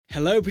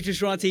Hello,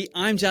 Patricia.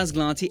 I'm Jazz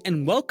Glanty,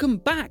 and welcome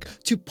back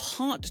to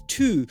part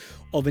 2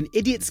 of An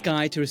Idiot's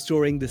Guide to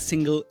Restoring the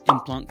Single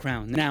Implant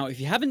Crown. Now, if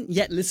you haven't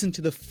yet listened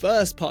to the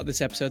first part of this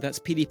episode, that's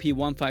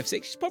PDP156,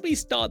 you should probably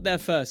start there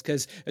first,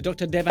 because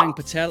Dr. Devang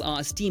Patel,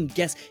 our esteemed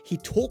guest, he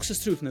talks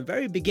us through from the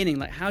very beginning,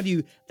 like how do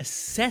you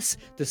assess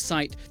the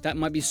site that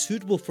might be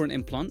suitable for an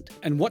implant,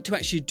 and what to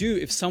actually do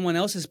if someone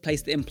else has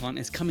placed the implant and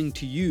is coming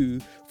to you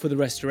for the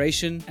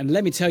restoration. And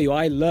let me tell you,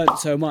 I learned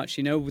so much.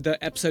 You know,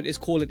 the episode is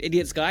called An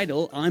Idiot's Guide.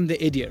 I'm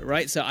the idiot,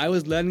 right? So I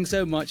was learning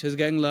so much as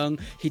going along.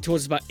 He taught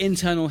us about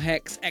internal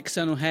hex,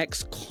 external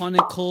hex,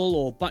 conical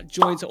or butt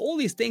joints, all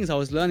these things I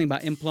was learning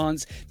about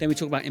implants. Then we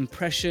talked about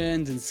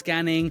impressions and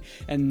scanning.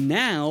 And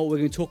now we're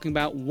going to be talking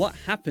about what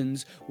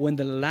happens when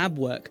the lab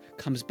work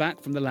comes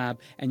back from the lab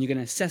and you're going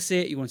to assess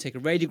it. You want to take a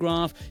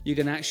radiograph. You're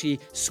going to actually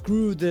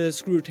screw the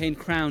screw-retained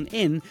crown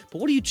in. But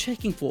what are you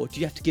checking for? Do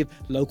you have to give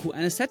local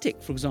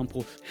anesthetic, for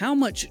example? How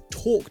much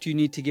torque do you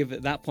need to give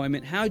at that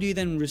point? How do you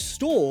then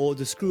restore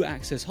the screw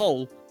access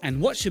hole? And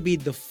what should be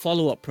the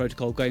follow-up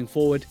protocol going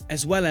forward,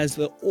 as well as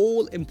the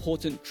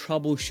all-important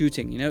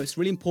troubleshooting. You know, it's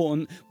really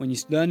important when you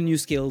learn a new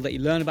skill that you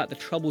learn about the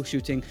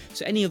troubleshooting,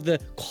 so any of the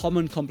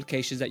common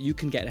complications that you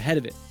can get ahead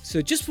of it. So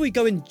just before we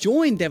go and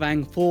join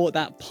Devang for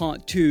that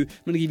part 2,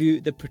 I'm going to give you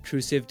the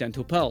protrusive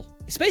dental pearl.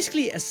 It's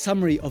basically a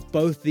summary of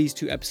both these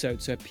two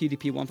episodes, so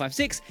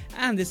PDP156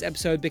 and this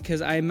episode,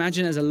 because I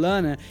imagine as a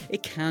learner,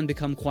 it can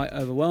become quite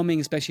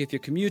overwhelming, especially if you're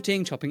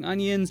commuting, chopping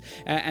onions,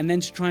 and then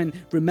to try and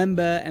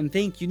remember and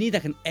think, you need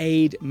like an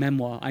aid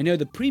memoir. I know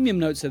the premium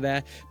notes are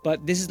there,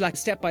 but this is like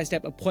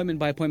step-by-step,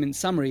 appointment-by-appointment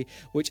summary,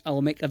 which I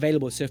will make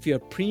available. So if you're a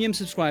premium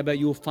subscriber,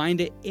 you'll find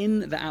it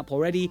in the app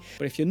already.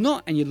 But if you're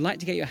not, and you'd like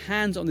to get your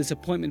hands on this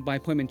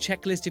appointment-by-appointment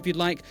checklist, if you'd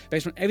like,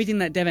 based on everything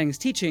that Devang is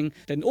teaching,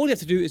 then all you have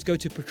to do is go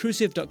to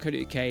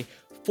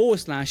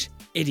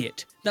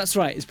protrusive.co.uk/idiot. That's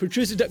right, it's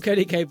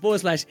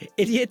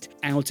protrusive.co.uk/idiot,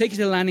 and we'll take you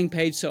to the landing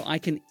page so I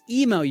can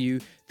email you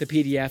the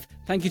PDF.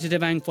 Thank you to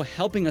Devang for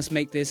helping us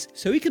make this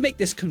so we can make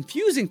this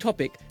confusing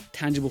topic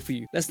tangible for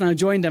you. Let's now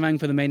join Devang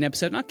for the main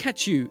episode, and I'll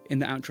catch you in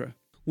the outro.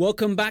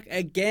 Welcome back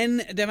again,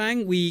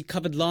 Devang. We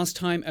covered last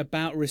time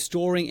about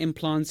restoring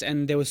implants,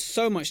 and there was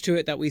so much to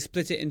it that we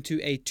split it into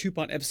a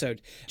 2-part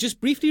episode.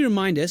 Just briefly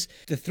remind us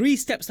the 3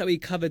 steps that we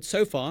covered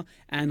so far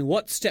and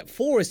what step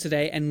 4 is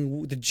today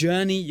and the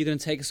journey you're going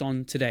to take us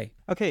on today.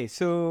 Okay,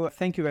 so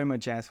thank you very much,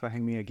 Jazz, for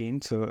having me again.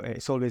 So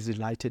it's always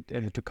delighted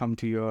to come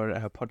to your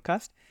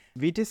podcast.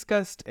 We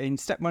discussed, in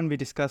step 1, we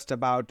discussed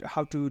about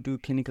how to do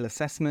clinical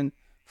assessment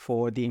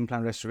for the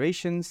implant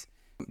restorations.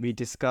 We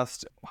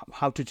discussed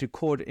how to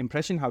record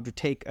impression, how to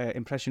take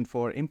impression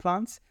for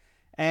implants.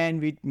 And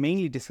we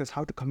mainly discussed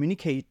how to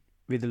communicate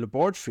with the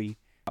laboratory,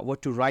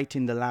 what to write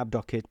in the lab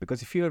docket.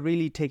 Because if you're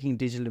really taking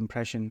digital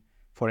impression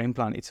for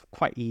implant, it's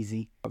quite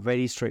easy,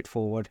 very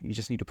straightforward. You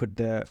just need to put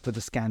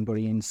the scan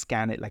body in,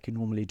 scan it like you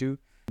normally do.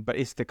 But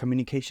it's the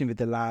communication with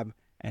the lab,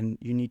 and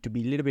you need to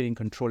be a little bit in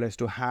control as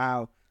to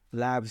how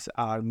labs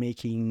are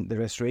making the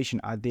restoration.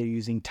 Are they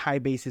using tie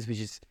bases, which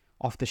is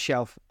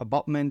off-the-shelf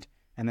abutment,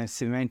 and then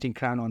cementing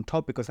crown on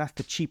top, because that's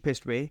the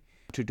cheapest way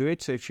to do it.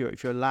 So if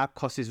your lab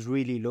cost is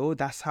really low,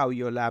 that's how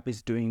your lab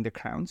is doing the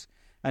crowns.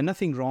 And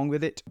nothing wrong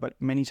with it, but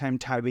many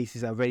times tie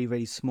bases are very,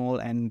 very small,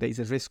 and there is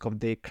a risk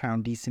of the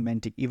crown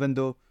de-cementing, even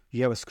though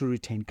you have a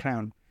screw-retained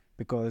crown,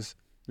 because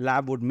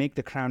lab would make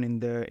the crown in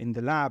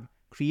the lab,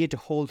 create a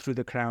hole through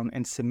the crown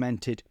and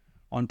cement it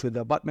onto the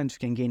abutment, so you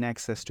can gain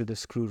access to the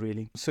screw,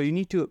 really. So you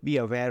need to be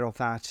aware of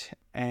that.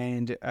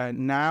 And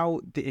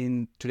now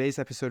in today's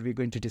episode, we're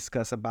going to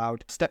discuss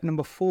about step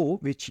number 4,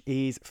 which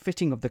is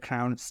fitting of the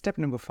crown. Step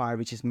number 5,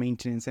 which is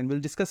maintenance. And we'll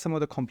discuss some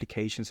of the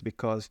complications,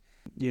 because,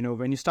 you know,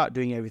 when you start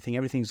doing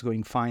everything's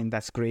going fine.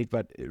 That's great.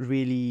 But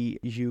really,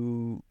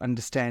 you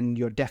understand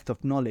your depth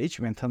of knowledge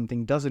when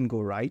something doesn't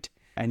go right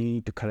and you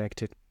need to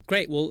correct it.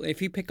 Great. Well,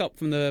 if you pick up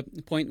from the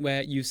point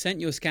where you sent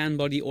your scan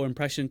body or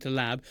impression to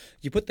lab,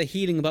 you put the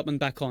healing abutment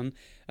back on.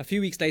 A few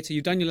weeks later,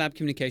 you've done your lab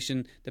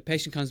communication. The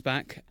patient comes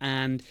back,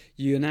 and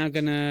you're now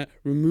going to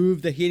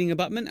remove the healing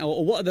abutment.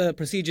 Or what are the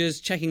procedures,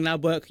 checking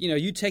lab work? You know,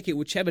 you take it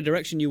whichever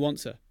direction you want,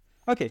 sir.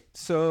 Okay.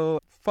 So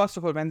first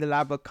of all, when the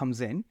lab work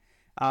comes in,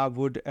 I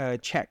would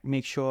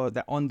make sure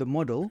that on the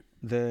model,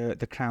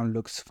 the crown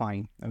looks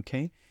fine.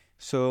 Okay.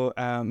 So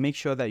make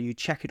sure that you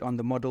check it on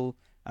the model.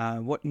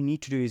 What you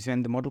need to do is,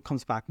 when the model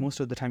comes back,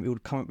 most of the time it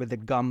would come up with a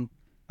gum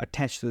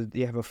attached. So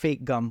you have a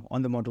fake gum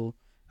on the model.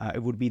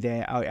 It would be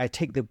there. I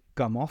take the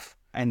gum off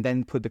and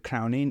then put the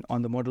crown in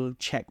on the model,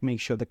 check, make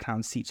sure the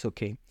crown seat's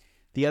okay.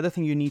 The other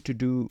thing you need to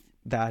do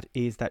that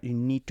is that you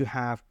need to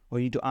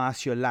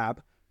ask your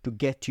lab to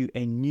get you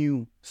a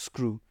new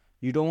screw.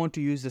 You don't want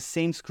to use the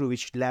same screw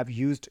which lab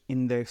used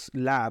in the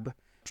lab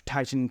to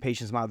tighten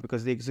patient's mouth,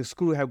 because the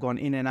screw have gone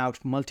in and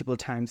out multiple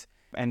times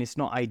and it's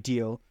not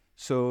ideal.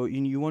 So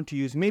you want to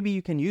use, maybe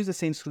you can use the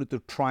same screw to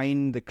try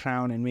in the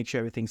crown and make sure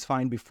everything's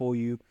fine before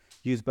you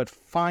use. But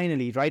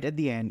finally, right at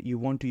the end, you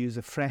want to use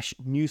a fresh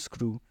new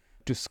screw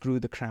to screw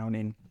the crown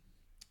in.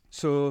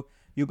 So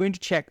You're going to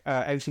check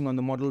everything on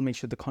the model, make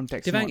sure the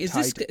contact's Devang, not is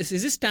tight.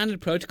 this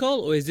standard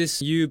protocol, or is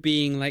this you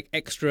being like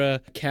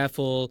extra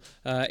careful?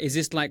 Is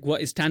this like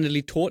what is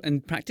standardly taught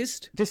and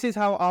practiced? This is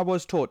how I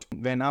was taught.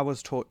 When I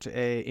was taught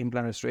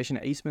implant restoration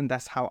at Eastman,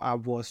 that's how I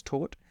was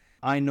taught.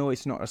 I know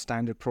it's not a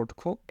standard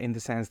protocol in the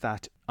sense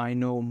that I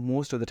know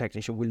most of the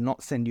technician will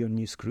not send you a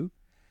new screw.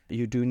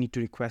 You do need to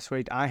request for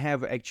it.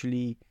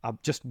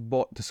 I've just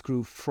bought the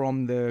screw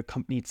from the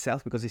company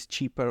itself because it's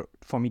cheaper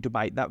for me to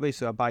buy it that way.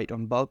 So I buy it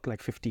on bulk,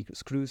 like 50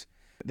 screws.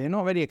 They're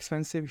not very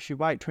expensive. If you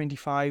buy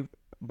 25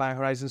 by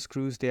Horizon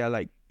screws, they are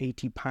like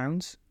 £80,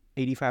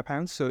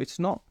 £85. So it's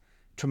not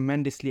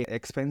tremendously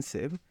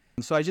expensive.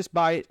 So I just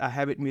buy it, I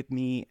have it with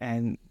me,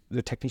 and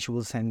the technician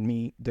will send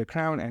me the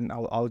crown and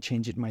I'll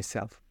change it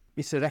myself.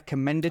 It's a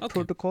recommended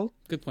protocol.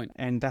 Good point.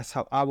 And that's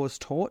how I was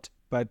taught.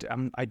 But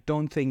I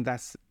don't think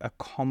that's a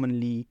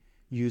commonly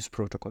used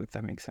protocol, if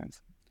that makes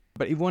sense.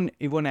 But it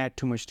won't add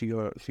too much to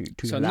your So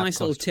your a lab nice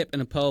cost. little tip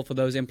and a pearl for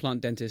those implant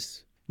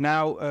dentists.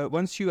 Now,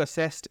 once you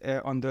assessed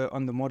on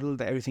the model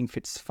that everything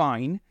fits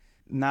fine,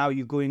 now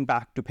you're going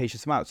back to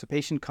patient's mouth. So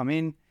patient come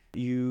in,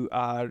 you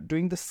are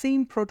doing the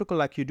same protocol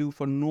like you do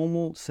for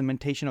normal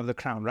cementation of the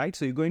crown, right?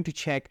 So you're going to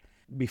check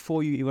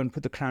before you even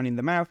put the crown in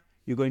the mouth.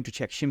 You're going to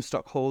check shim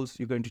stock holes.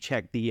 You're going to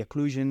check the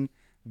occlusion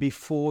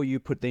before you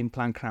put the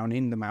implant crown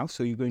in the mouth.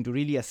 So you're going to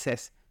really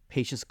assess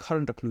patient's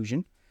current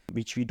occlusion,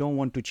 which we don't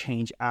want to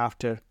change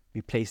after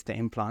we place the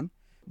implant.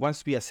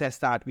 Once we assess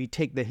that, we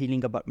take the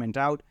healing abutment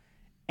out.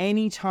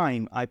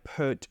 Anytime I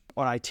put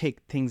or I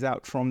take things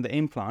out from the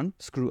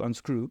implant, screw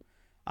unscrew,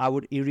 I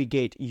would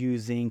irrigate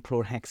using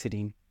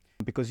chlorhexidine,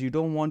 because you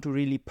don't want to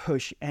really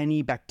push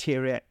any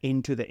bacteria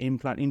into the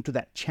implant, into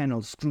that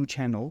channel, screw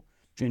channel,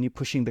 when you're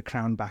pushing the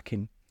crown back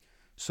in.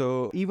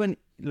 So even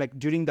like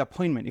during the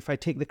appointment, if I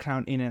take the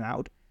crown in and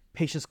out,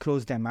 patients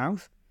close their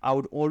mouth, I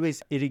would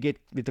always irrigate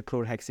with the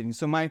chlorhexidine.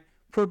 So my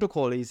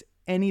protocol is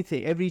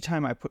every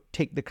time I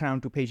take the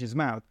crown to patient's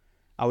mouth,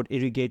 I would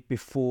irrigate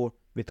before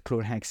with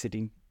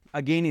chlorhexidine.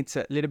 Again, it's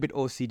a little bit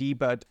OCD,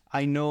 but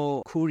I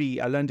know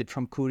I learned it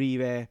from Khoury,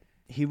 where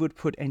he would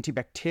put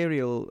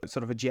antibacterial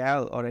sort of a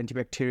gel or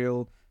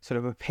antibacterial sort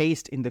of a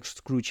paste in the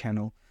screw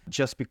channel,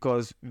 just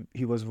because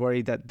he was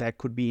worried that there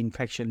could be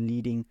infection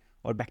leading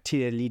or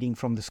bacteria leading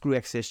from the screw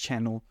access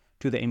channel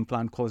to the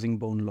implant, causing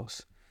bone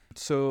loss.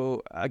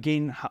 So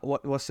again,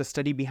 what was the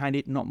study behind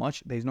it? Not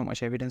much. There's not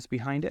much evidence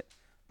behind it,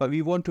 but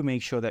we want to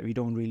make sure that we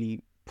don't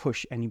really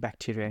push any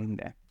bacteria in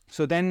there.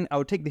 So then I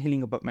would take the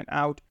healing abutment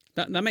out.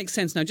 That makes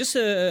sense. Now, just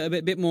a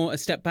bit more a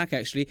step back,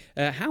 actually.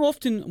 How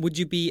often would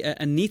you be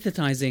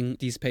anesthetizing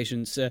these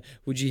patients?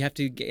 Would you have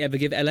to ever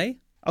give LA?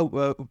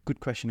 Oh, good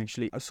question,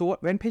 actually. So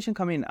when patient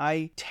come in,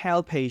 I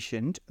tell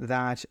patient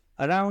that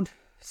around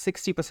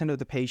 60% of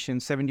the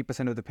patient,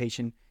 70% of the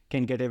patient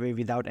can get away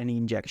without any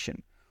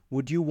injection.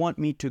 Would you want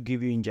me to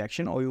give you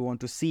injection, or you want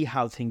to see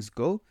how things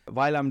go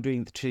while I'm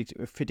doing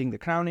fitting the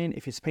crown in?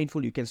 If it's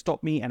painful, you can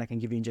stop me and I can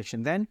give you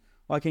injection then,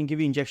 or I can give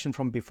you injection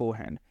from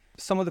beforehand.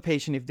 Some of the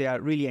patient, if they are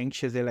really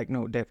anxious, they're like,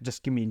 no,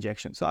 just give me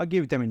injection. So I'll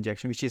give them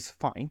injection, which is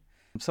fine.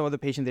 Some of the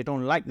patient, they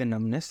don't like the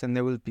numbness and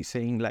they will be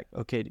saying like,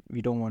 okay,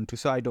 we don't want to.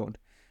 So I don't.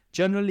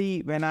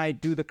 Generally, when I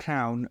do the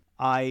crown,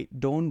 I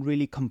don't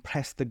really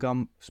compress the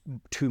gum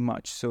too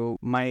much. So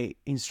my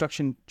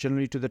instruction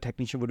generally to the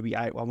technician would be,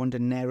 I want a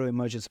narrow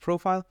emergence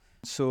profile.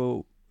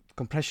 So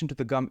compression to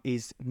the gum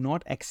is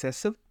not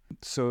excessive.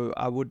 So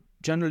I would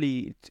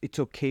generally, it's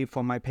okay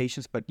for my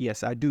patients, but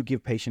yes, I do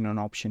give patient an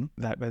option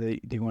that whether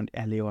they want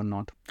LA or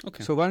not.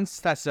 Okay. So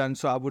once that's done,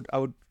 so I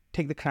would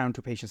take the crown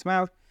to patient's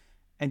mouth.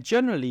 And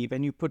generally,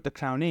 when you put the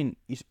crown in,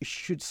 it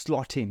should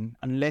slot in,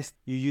 unless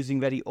you're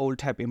using very old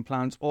type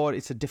implants or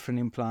it's a different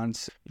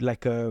implants,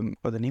 like or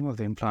the name of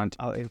the implant,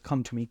 it'll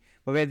come to me.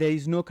 But where there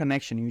is no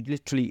connection,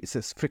 it's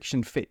a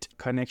friction fit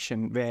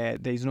connection where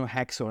there is no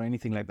hex or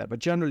anything like that. But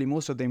generally,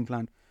 most of the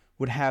implant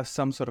would have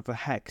some sort of a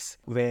hex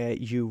where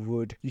you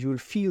will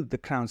feel the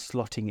crown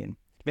slotting in.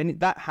 When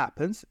that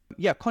happens,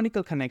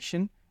 conical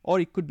connection, or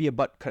it could be a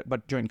butt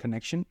joint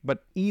connection,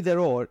 but either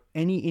or,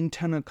 any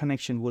internal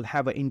connection will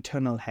have an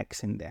internal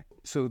hex in there.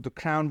 So the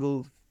crown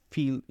will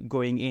feel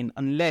going in,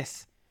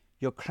 unless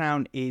your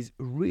crown is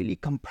really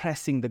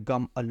compressing the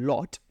gum a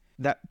lot.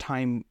 That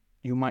time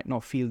you might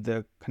not feel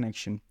the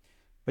connection.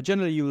 But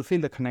generally you will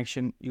feel the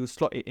connection, you will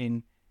slot it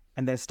in,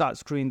 and then start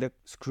screwing the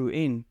screw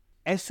in.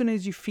 As soon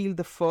as you feel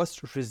the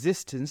first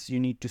resistance, you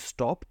need to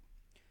stop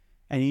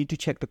and you need to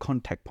check the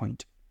contact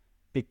point.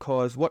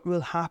 Because what will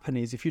happen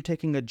is, if you're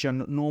taking a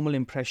normal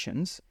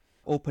impressions,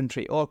 open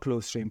tray or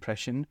closed tray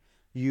impression,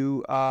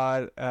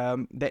 there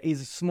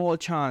is a small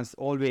chance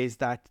always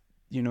that,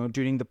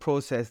 during the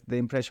process, the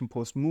impression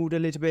post moved a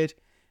little bit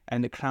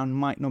and the crown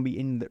might not be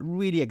in the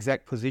really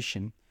exact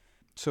position.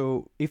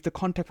 So if the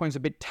contact point is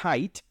a bit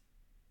tight,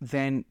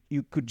 then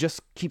you could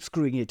just keep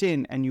screwing it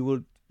in and you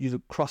will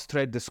cross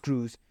thread the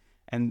screws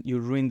and you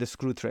ruin the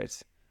screw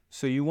threads.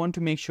 So you want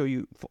to make sure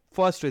you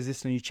first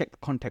resist and you check the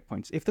contact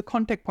points. If the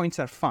contact points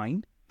are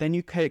fine, then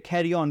you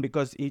carry on,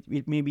 because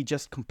it may be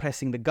just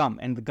compressing the gum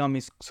and the gum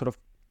is sort of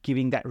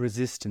giving that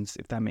resistance,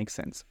 if that makes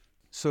sense.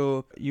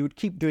 So you would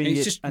keep doing And it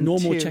it's just until...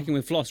 normal checking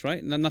with floss,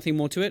 right? Nothing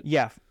more to it?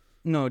 Yeah.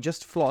 No,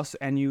 just floss,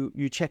 and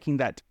you checking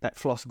that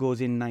floss goes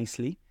in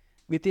nicely.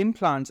 With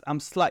implants, I'm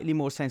slightly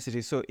more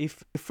sensitive. So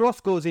if floss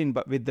goes in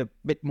but with a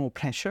bit more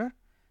pressure,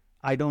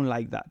 I don't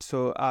like that.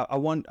 So I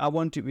want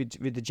it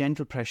with the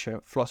gentle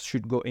pressure, floss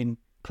should go in,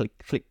 click,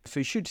 click. So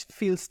you should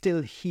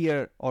still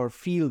hear or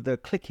feel the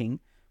clicking,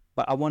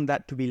 but I want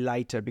that to be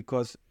lighter,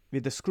 because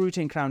with the screw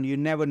retained crown, you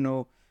never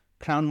know,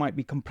 crown might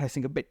be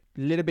compressing a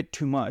little bit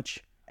too much,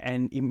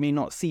 and it may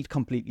not seat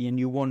completely, and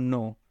you won't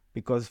know,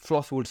 because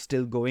floss would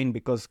still go in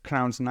because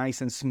crown's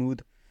nice and smooth.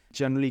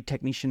 Generally,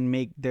 technicians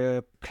make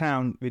the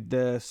crown with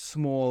the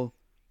small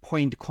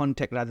point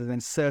contact rather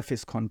than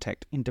surface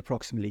contact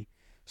interproximally.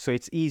 So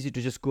it's easy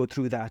to just go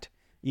through that,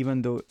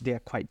 even though they are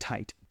quite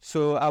tight.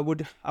 So I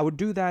would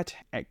do that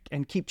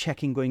and keep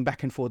checking, going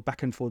back and forth,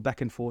 back and forth,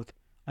 back and forth,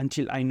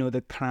 until I know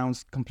the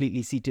crown's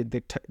completely seated,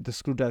 the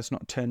screw is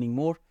not turning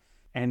more,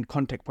 and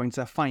contact points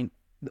are fine.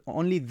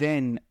 Only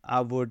then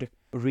I would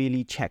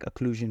really check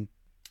occlusion.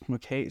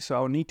 Okay, so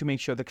I'll need to make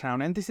sure the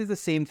crown, and this is the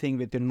same thing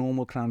with the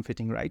normal crown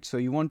fitting, right? So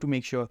you want to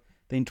make sure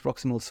the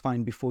interproximal is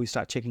fine before you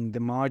start checking the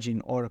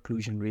margin or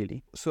occlusion,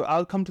 really. So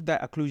I'll come to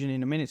that occlusion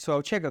in a minute. So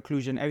I'll check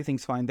occlusion,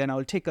 everything's fine. Then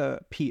I'll take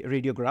a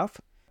radiograph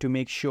to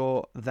make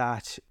sure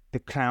that the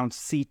crown's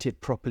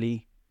seated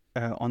properly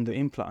on the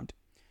implant.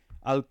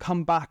 I'll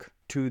come back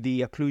to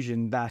the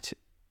occlusion. That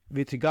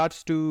with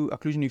regards to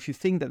occlusion, if you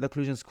think that the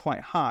occlusion is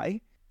quite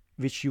high,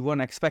 which you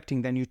weren't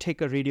expecting, then you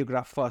take a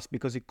radiograph first,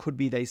 because it could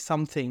be there is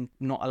something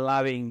not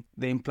allowing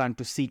the implant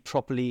to seat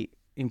properly,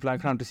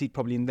 implant crown to seat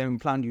properly. In the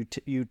implant,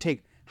 you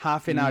take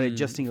half an hour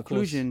adjusting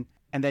occlusion,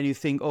 and then you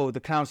think, oh, the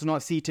crown's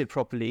not seated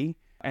properly,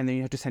 and then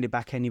you have to send it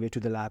back anyway to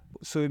the lab.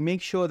 So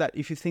make sure that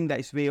if you think that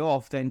it's way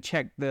off, then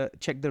check the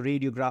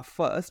radiograph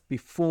first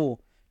before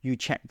you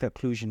check the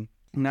occlusion.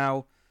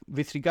 Now,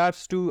 with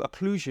regards to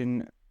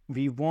occlusion,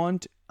 we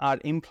want our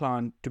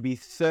implant to be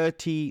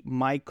 30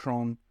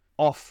 micron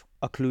off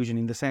occlusion,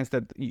 in the sense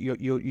that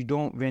you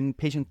don't, when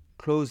patient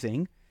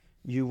closing,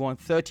 you want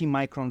 30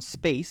 micron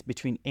space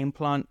between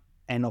implant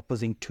and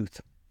opposing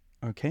tooth.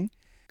 Okay,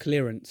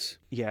 clearance.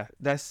 Yeah,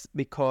 that's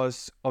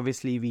because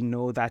obviously we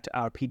know that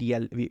our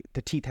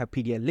the teeth have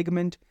PDL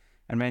ligament,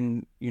 and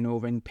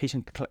when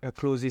patient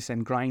closes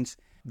and grinds,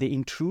 they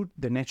intrude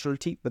the natural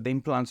teeth, but the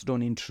implants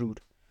don't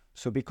intrude.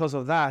 So because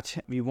of that,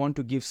 we want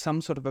to give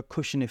some sort of a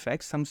cushion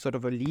effect, some sort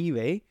of a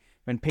leeway.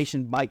 When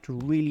patient bite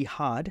really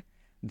hard,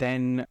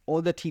 then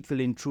all the teeth will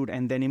intrude,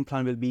 and then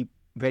implant will be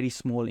very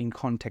small in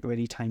contact,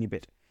 very tiny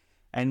bit.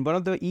 And one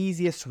of the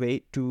easiest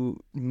way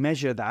to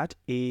measure that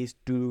is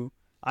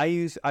I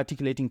use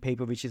articulating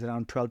paper, which is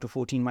around 12 to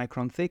 14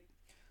 micron thick.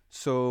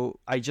 So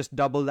I just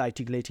double the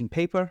articulating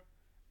paper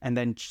and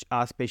then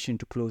ask patient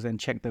to close and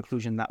check the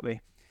occlusion that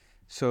way.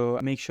 So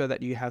make sure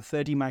that you have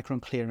 30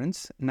 micron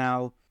clearance.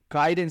 Now,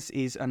 guidance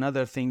is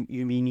another thing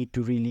we need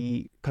to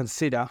really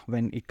consider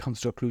when it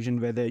comes to occlusion,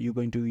 whether you're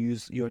going to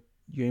use your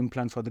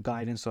implant for the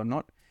guidance or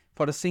not.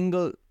 For a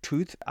single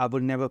tooth, I will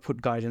never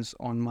put guidance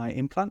on my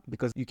implant,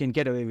 because you can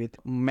get away with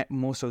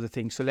most of the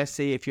things. So let's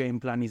say if your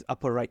implant is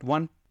upper right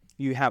 1,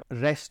 you have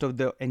rest of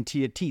the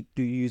anterior teeth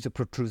to use a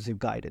protrusive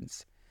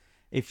guidance.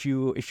 If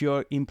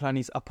your implant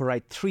is upper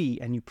right 3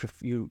 and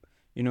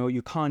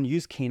you can't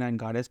use canine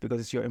guidance because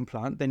it's your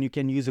implant, then you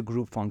can use a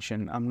group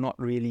function. I'm not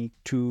really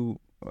too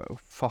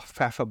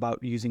faff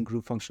about using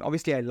group function.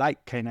 Obviously, I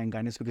like canine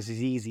guidance because it's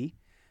easy.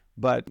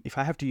 But if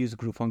I have to use a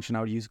group function,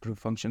 I would use group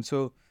function.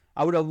 So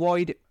I would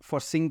avoid, for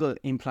single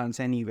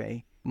implants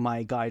anyway,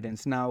 my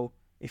guidance. Now,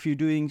 if you're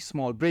doing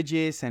small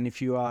bridges, and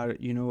if you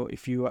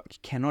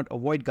cannot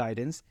avoid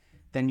guidance,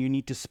 then you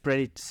need to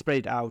spread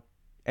it out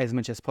as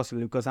much as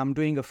possible, because I'm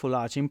doing a full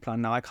arch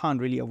implant. Now, I can't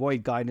really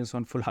avoid guidance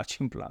on full arch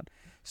implant.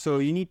 So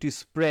you need to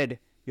spread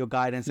your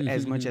guidance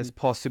as much as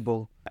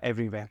possible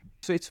everywhere.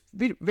 So it's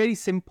very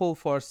simple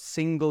for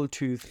single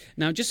tooth.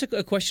 Now, just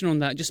a question on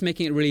that, just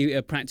making it really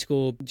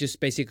practical, just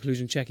basic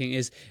occlusion checking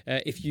is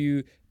if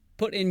you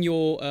put in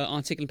your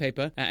articulating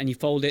paper and you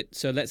fold it,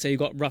 so let's say you've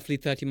got roughly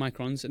 30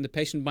 microns and the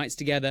patient bites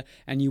together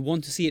and you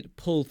want to see it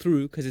pull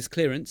through because it's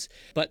clearance,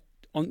 but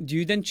do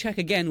you then check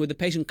again with the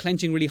patient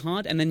clenching really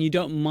hard, and then you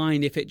don't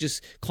mind if it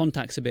just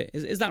contacts a bit?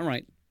 Is that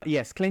right?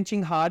 Yes,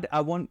 clenching hard.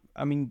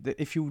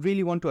 If you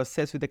really want to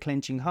assess with the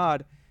clenching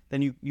hard,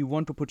 then you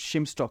want to put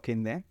shim stock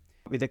in there.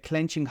 With the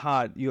clenching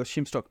hard, your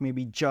shim stock may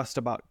be just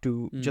about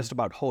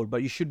hold,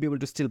 but you should be able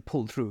to still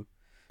pull through.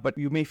 But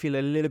you may feel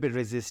a little bit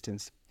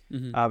resistance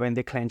when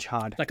they clench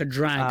hard, like a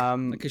drag,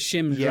 like a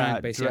shim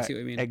drag. Basically, I see what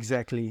you mean.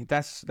 Exactly.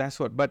 That's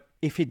what. But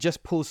if it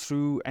just pulls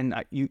through and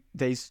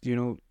there's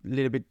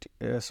little bit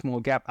small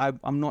gap,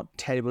 I'm not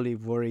terribly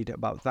worried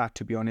about that,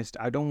 to be honest.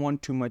 I don't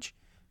want too much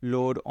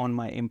load on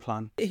my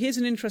implant. Here's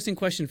an interesting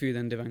question for you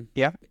then, Devang.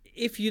 Yeah.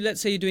 If let's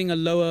say you're doing a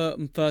lower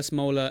first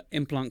molar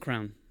implant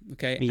crown,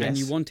 okay, yes, and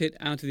you want it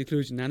out of the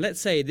occlusion. Now,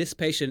 let's say this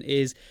patient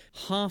is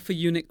half a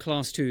unit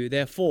class 2,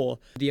 therefore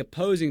the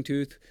opposing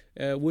tooth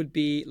would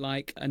be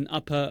like an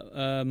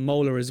upper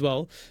molar as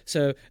well.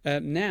 So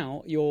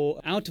now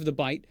you're out of the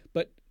bite,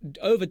 but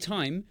over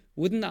time,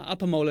 wouldn't that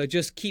upper molar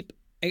just keep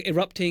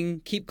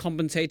erupting, keep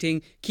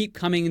compensating, keep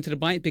coming into the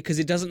bite because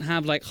it doesn't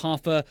have like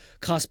half a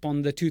cusp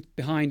on the tooth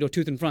behind or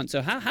tooth in front.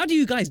 So how do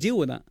you guys deal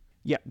with that?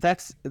 Yeah,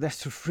 that's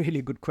a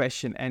really good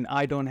question, and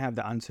I don't have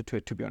the answer to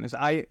it, to be honest.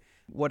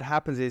 What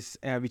happens is,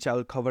 which I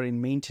will cover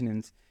in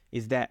maintenance,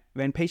 is that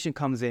when patient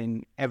comes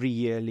in every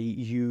yearly,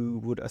 you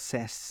would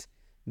assess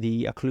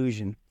the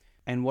occlusion,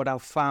 and what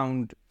I've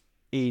found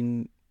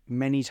in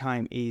many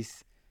time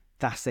is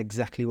that's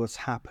exactly what's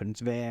happened.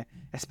 Where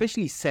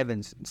especially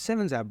sevens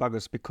are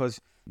buggers because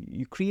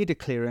you create a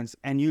clearance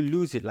and you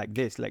lose it like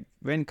this. Like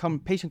when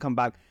patient come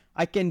back,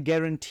 I can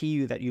guarantee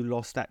you that you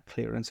lost that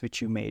clearance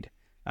which you made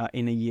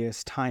in a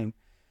year's time.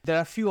 There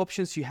are a few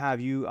options you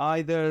have. You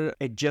either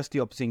adjust the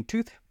opposing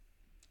tooth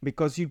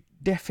because you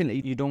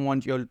don't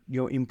want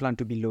your implant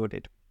to be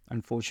loaded.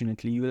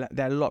 Unfortunately,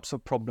 there are lots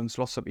of problems,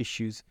 lots of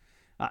issues.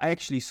 I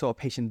actually saw a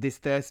patient this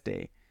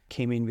Thursday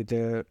came in with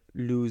a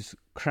loose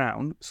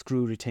crown,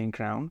 screw retained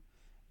crown,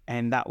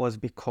 and that was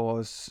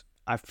because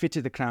I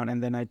fitted the crown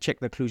and then I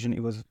checked the occlusion.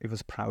 It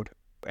was proud,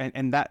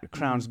 and that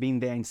crown's been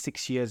there in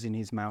 6 years in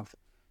his mouth.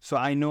 So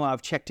I know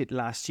I've checked it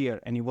last year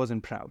and he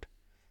wasn't proud.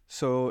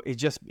 So it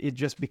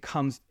just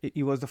becomes,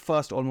 it was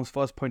the almost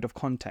first point of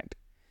contact,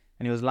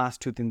 and it was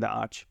last tooth in the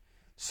arch.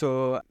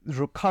 So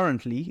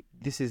currently,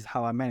 this is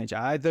how I manage.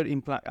 I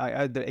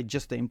either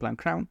adjust the implant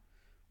crown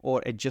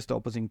or adjust the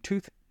opposing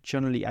tooth.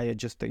 Generally, I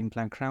adjust the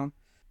implant crown,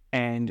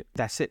 and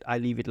that's it. I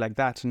leave it like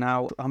that.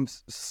 Now, I'm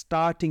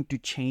starting to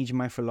change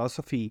my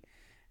philosophy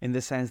in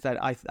the sense that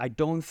I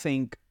don't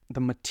think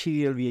the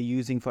material we are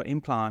using for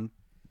implant,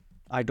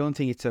 I don't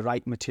think it's the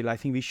right material. I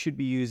think we should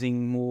be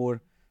using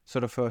more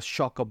sort of a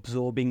shock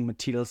absorbing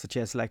material such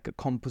as like a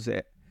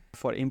composite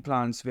for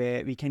implants,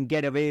 where we can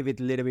get away with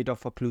a little bit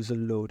of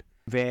occlusal load,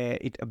 where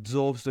it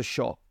absorbs the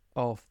shock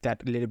of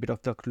that little bit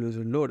of the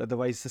occlusal load.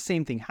 Otherwise the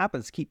same thing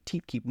happens.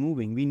 Teeth keep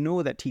moving. We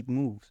know that teeth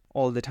moves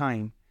all the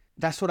time.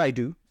 That's what I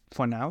do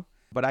for now,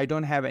 but I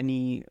don't have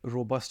any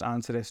robust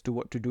answer as to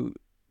what to do.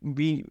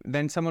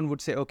 Then someone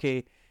would say,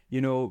 okay,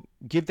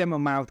 give them a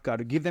mouth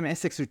guard, give them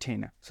SX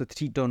retainer so the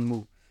teeth don't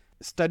move.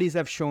 Studies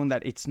have shown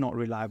that it's not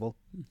reliable.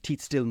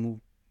 Teeth still move.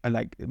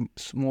 Like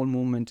small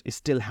movement, it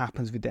still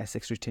happens with the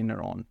SX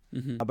retainer on.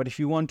 But if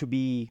you want to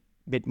be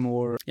a bit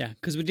more... Yeah,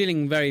 because we're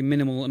dealing very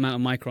minimal amount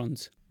of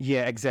microns.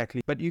 Yeah,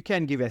 exactly. But you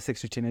can give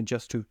SX retainer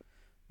just to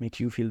make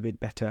you feel a bit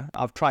better.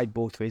 I've tried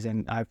both ways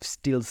and I've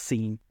still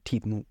seen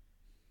teeth move.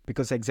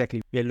 Because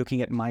exactly, we're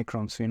looking at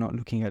microns, we're not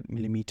looking at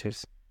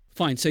millimeters.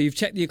 Fine, so you've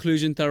checked the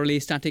occlusion thoroughly,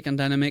 static and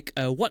dynamic.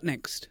 What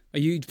next? Are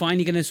you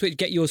finally going to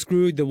get your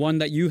screw, the one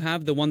that you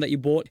have, the one that you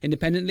bought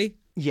independently?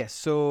 Yes,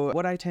 so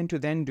what I tend to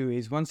then do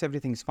is once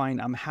everything's fine,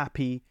 I'm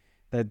happy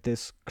that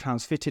this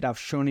crown's fitted, I've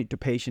shown it to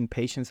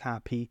patient's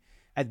happy.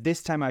 At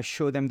this time, I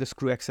show them the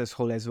screw access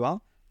hole as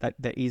well, that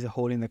there is a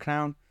hole in the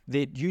crown.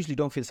 They usually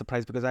don't feel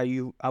surprised because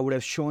I would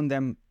have shown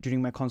them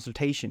during my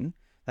consultation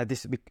that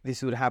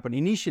this would happen.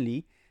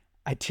 Initially,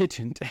 I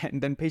didn't,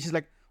 and then patients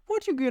like,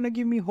 what, you going to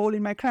give me a hole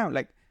in my crown?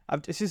 Like,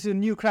 this is a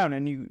new crown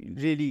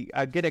and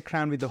I get a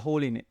crown with a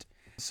hole in it.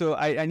 So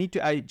I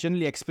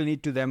generally explain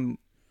it to them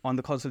on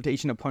the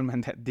consultation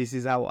appointment that this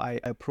is how I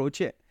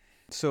approach it.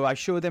 So I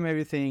show them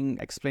everything,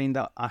 explain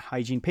the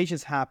hygiene,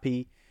 patient's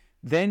happy.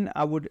 Then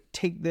I would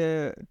take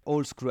the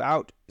old screw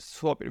out,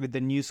 swap it with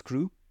the new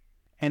screw,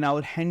 and I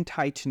would hand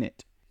tighten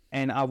it.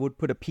 And I would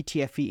put a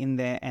PTFE in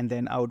there, and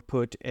then I would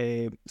put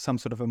some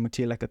sort of a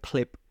material like a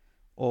clip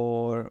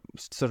or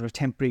sort of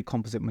temporary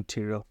composite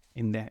material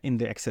in there, in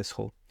the access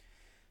hole.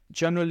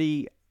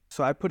 Generally,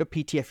 so I put a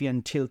PTFE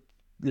until,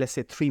 let's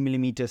say, 3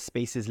 millimeter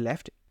space is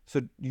left.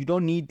 So you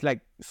don't need like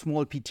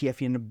small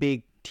PTFE and a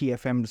big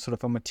TFM sort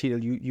of a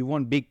material. You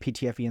want big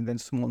PTFE and then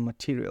small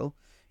material.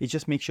 It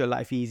just makes your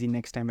life easy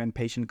next time when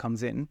patient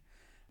comes in.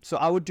 So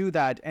I would do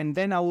that, and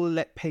then I will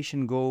let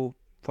patient go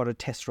for a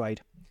test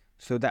ride.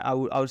 So that I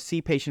would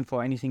see patient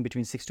for anything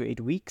between 6 to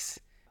 8 weeks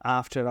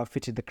after I've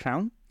fitted the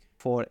crown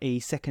for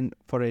a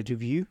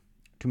review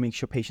to make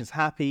sure patient's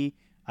happy.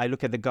 I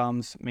look at the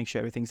gums, make sure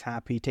everything's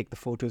happy, take the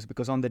photos,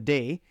 because on the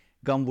day,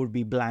 gum would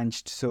be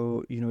blanched.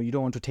 So, you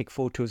don't want to take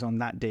photos on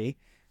that day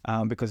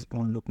because it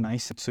won't look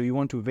nice. So you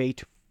want to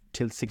wait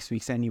till 6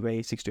 weeks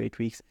anyway, 6 to 8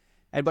 weeks.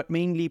 But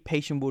mainly,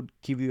 patient would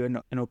give you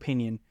an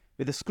opinion.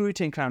 With the screw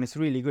retained crown, it's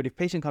really good. If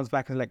patient comes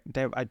back and like,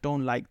 Dev, I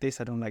don't like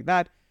this, I don't like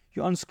that,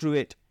 you unscrew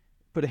it,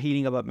 put a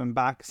healing abutment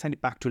back, send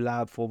it back to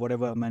lab for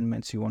whatever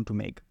amendments you want to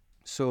make.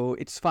 So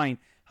it's fine.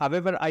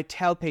 However, I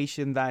tell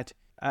patient that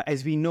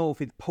as we know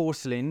with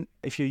porcelain,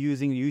 if you're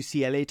using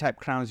UCLA type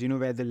crowns,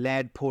 where the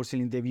lead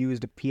porcelain, they've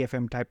used a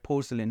PFM type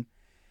porcelain,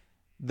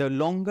 the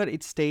longer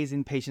it stays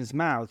in patient's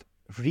mouth,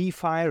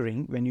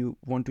 refiring when you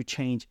want to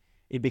change,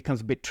 it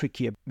becomes a bit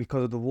trickier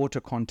because of the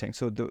water content.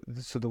 So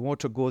the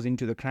water goes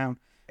into the crown,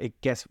 it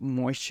gets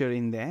moisture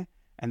in there,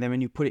 and then when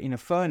you put it in a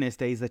furnace,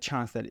 there is a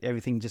chance that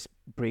everything just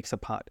breaks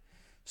apart.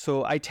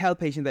 So I tell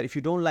patient that if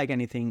you don't like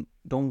anything,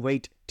 don't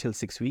wait till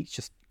 6 weeks,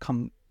 just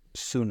come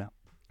sooner.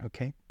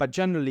 Okay. But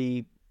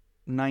generally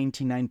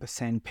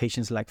 99%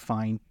 patients like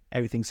fine,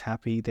 everything's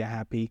happy, they're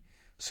happy.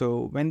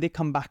 So when they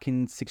come back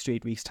in 6 to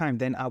 8 weeks time,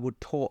 then I would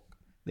talk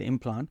the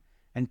implant.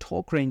 And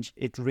torque range,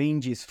 it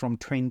ranges from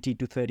 20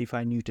 to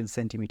 35 Newton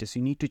centimeters. So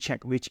you need to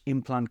check which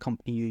implant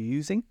company you're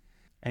using,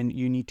 and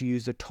you need to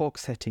use the torque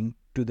setting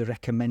to the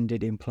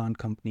recommended implant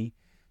company.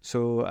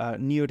 So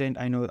Neodent,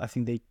 I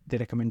think they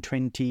recommend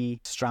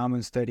 20,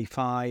 Straumann's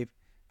 35,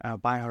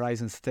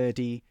 BioHorizons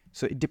 30.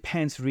 So it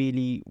depends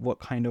really what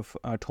kind of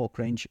torque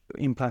range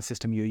implant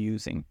system you're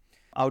using.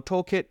 I'll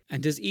torque it.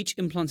 And does each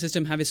implant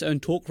system have its own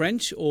torque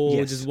wrench, or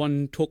Yes. does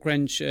one torque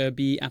wrench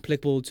be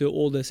applicable to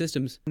all the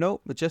systems? No,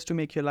 but just to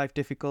make your life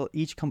difficult,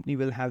 each company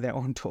will have their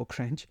own torque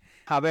wrench.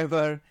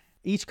 However,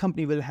 each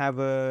company will have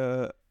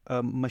a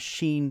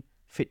machine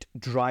fit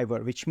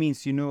driver, which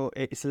means,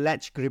 it's a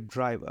latch grip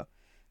driver.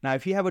 Now,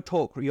 if you have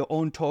your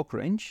own torque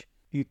wrench,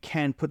 you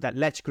can put that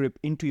latch grip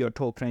into your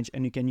torque wrench,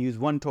 and you can use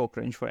one torque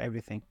wrench for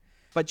everything.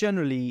 But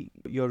generally,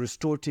 your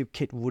restorative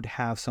kit would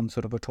have some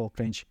sort of a torque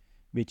wrench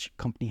which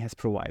company has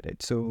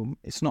provided. So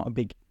it's not a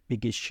big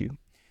issue.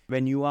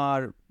 When you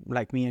are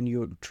like me and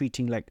you're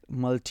treating like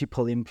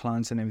multiple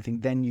implants and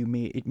everything, then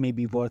it may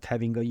be worth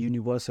having a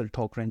universal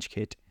torque wrench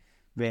kit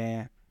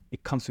where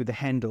it comes with a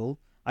handle.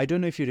 I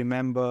don't know if you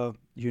remember,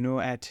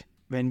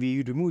 when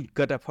we removed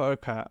gutta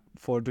perca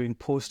for doing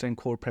post and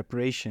core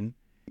preparation,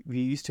 we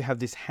used to have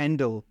this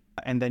handle,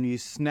 and then you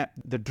snap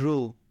the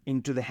drill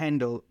into the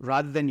handle.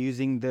 Rather than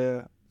using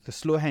the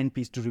slow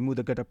handpiece to remove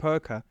the gutta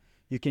perca,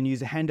 you can use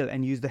the handle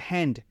and use the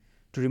hand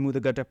to remove the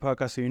gutta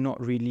perca, so you're not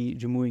really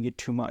removing it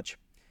too much.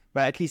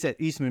 But at least at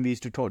Eastman, we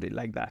used to taught it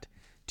like that.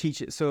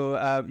 Teach it.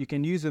 So you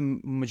can use the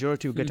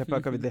majority of gutta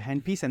perca with the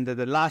handpiece, and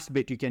the last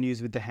bit you can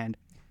use with the hand.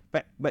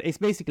 But it's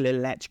basically a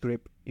latch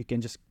grip. You can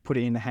just put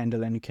it in the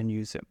handle and you can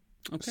use it.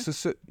 Okay.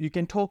 So you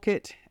can torque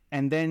it,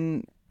 and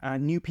then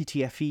new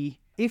PTFE.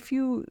 If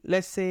you,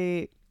 let's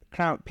say,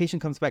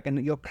 patient comes back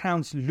and your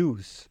crown's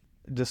loose,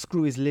 the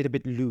screw is a little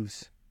bit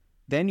loose,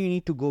 then you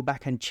need to go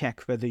back and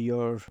check whether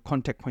your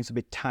contact point's a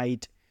bit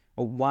tight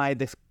or why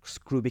the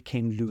screw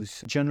became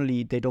loose.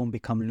 Generally, they don't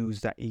become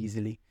loose that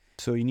easily.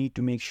 So you need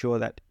to make sure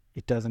that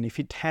it doesn't. If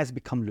it has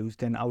become loose,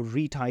 then I'll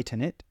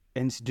retighten it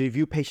and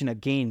review patient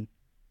again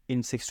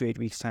in 6 to 8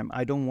 weeks' time.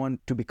 I don't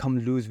want to become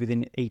loose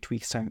within 8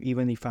 weeks' time,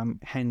 even if I'm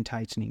hand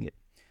tightening it.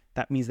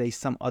 That means there is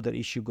some other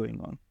issue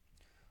going on.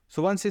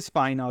 So once it's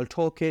fine, I'll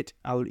torque it,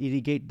 I'll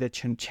irrigate the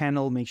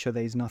channel, make sure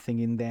there is nothing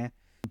in there,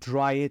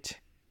 dry it,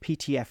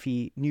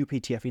 PTFE, new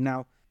PTFE.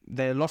 Now,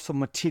 there are lots of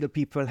material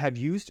people have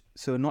used,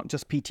 so not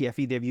just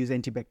PTFE, they've used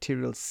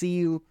antibacterial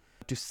seal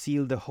to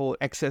seal the whole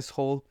excess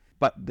hole,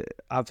 but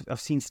I've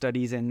seen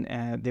studies and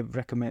they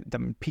recommend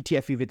them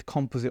PTFE with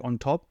composite on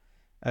top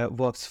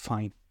works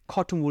fine.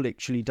 Cotton wool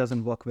actually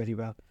doesn't work very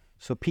well,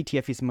 so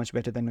PTFE is much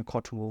better than a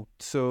cotton wool.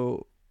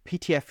 So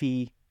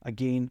PTFE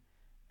again,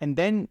 and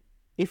then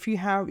if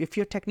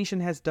your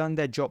technician has done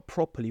their job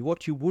properly,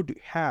 what you would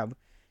have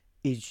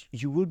is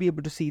you will be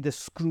able to see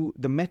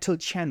the metal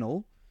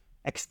channel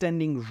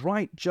extending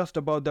right just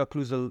above the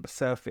occlusal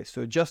surface,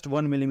 so just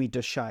 1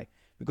 millimeter shy,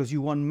 because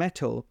you want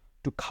metal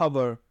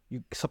to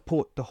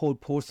support the whole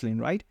porcelain,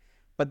 right?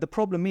 But the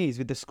problem is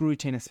with the screw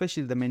retainer,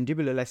 especially the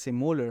mandibular, let's say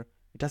molar,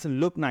 it doesn't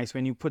look nice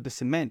when you put the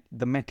cement,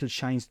 the metal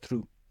shines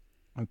through,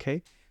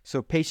 okay?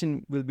 So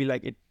patient will be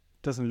like, it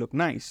doesn't look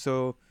nice.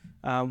 So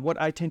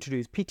what I tend to do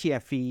is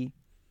PTFE,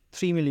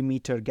 3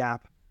 millimeter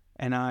gap,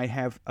 and I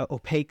have an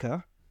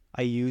opaquer.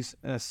 I use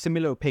a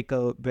similar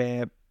opaquer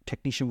where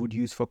technician would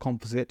use for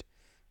composite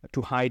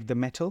to hide the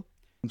metal.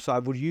 So I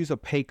would use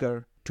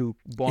opaquer to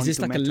bond. Is this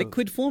to like metal. a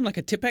liquid form, like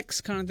a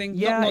Tipex kind of thing?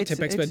 Yeah, not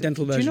Tipex, but a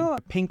dental version. Do you know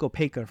pink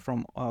opaquer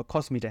from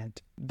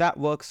Cosmident? That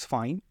works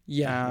fine.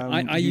 Yeah,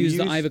 I use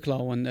the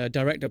Ivoclar one,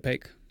 direct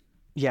opaque.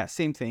 Yeah,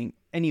 same thing.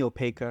 Any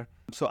opaquer.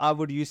 So I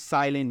would use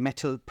silane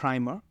metal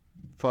primer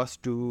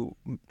first to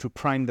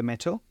prime the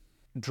metal.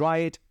 Dry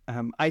it.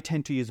 I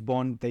tend to use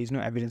bond. There is no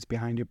evidence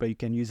behind it, but you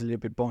can use a little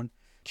bit bond.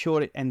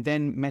 Cure it, and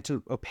then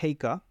metal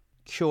opaquer.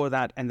 Cure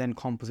that, and then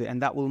composite,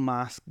 and that will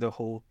mask the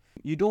whole.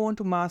 You don't want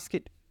to mask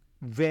it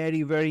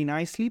very, very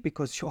nicely,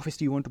 because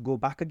obviously you want to go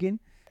back again.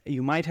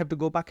 You might have to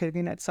go back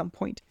again at some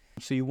point.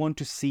 So you want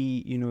to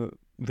see,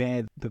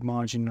 where the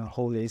marginal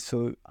hole is.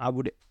 So I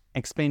would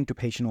explain to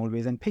patient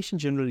always, and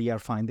patients generally are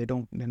fine. They're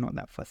not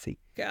that fussy.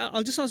 Okay,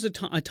 I'll just ask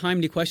a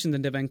timely question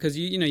then, Devan, because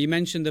you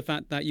mentioned the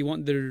fact that you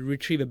want the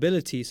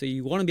retrievability, so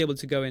you want to be able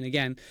to go in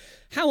again.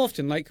 How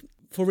often, like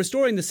for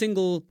restoring the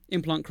single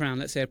implant crown,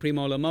 let's say a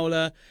premolar,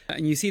 molar,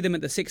 and you see them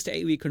at the 6 to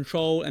 8 week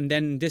control, and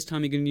then this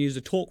time you're going to use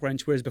a torque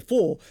wrench, whereas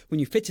before,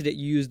 when you fitted it,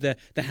 you used the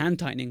hand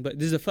tightening. But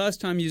this is the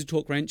first time you use a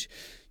torque wrench.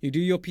 You do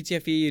your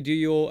PTFE, you do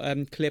your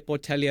clip or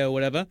telio or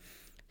whatever.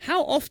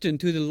 How often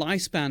through the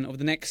lifespan of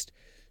the next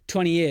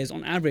 20 years,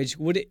 on average,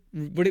 would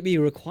it be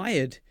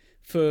required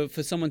for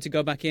someone to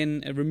go back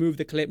in and remove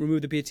the clip,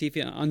 remove the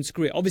PTFE, and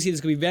unscrew it? Obviously,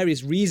 there's going to be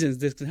various reasons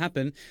this can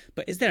happen,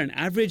 but is there an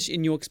average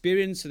in your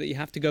experience so that you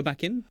have to go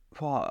back in?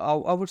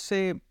 Well, I would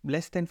say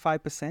less than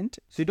 5%.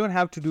 So you don't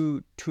have to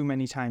do too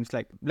many times.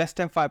 Like less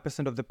than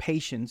 5% of the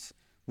patients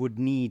would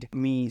need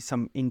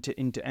some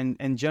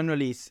and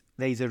generally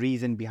there is a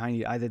reason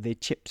behind it. Either they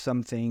chipped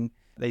something,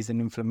 there's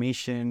an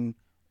inflammation,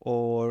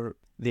 or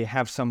they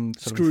have some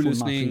sort Screw of full mouth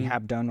loosening.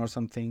 rehab done or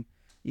something.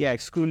 Yeah,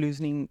 screw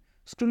loosening.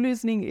 Screw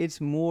loosening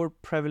is more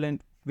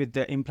prevalent with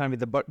the implant with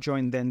the butt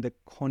joint than the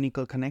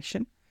conical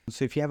connection.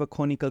 So if you have a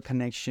conical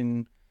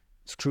connection,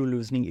 screw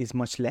loosening is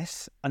much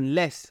less,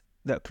 unless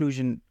the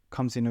occlusion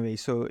comes in a way.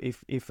 So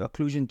if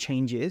occlusion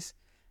changes,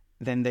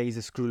 then there is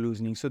a screw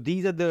loosening. So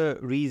these are the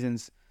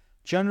reasons.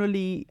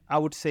 Generally, I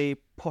would say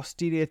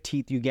posterior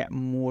teeth, you get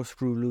more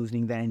screw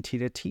loosening than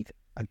anterior teeth,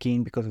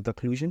 again, because of the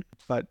occlusion.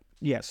 But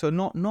yeah, so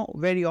not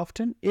very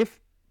often if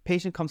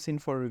patient comes in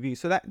for a review.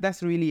 So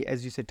that's really,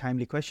 as you said,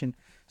 timely question.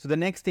 So the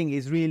next thing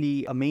is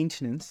really a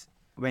maintenance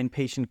when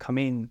patient come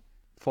in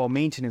for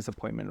maintenance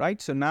appointment,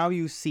 right? So now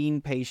you've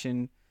seen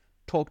patient,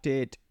 talked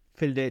it,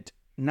 filled it.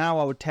 Now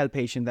I would tell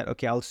patient that,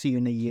 okay, I'll see you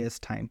in a year's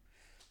time.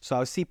 So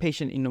I'll see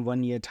patient in a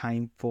 1 year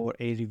time for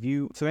a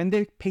review. So when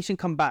the patient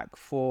come back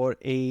for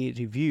a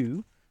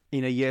review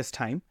in a year's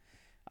time,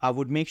 I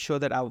would make sure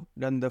that I've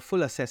done the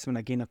full assessment.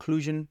 Again,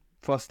 occlusion,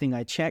 first thing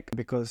I check,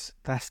 because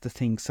that's the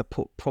thing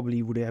support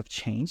probably would have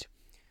changed.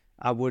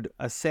 I would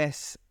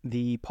assess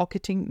the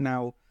pocketing.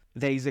 Now,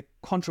 there is a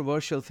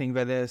controversial thing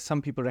whether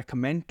some people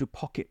recommend to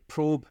pocket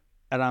probe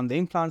around the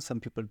implant. Some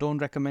people don't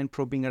recommend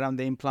probing around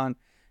the implant.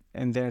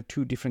 And there are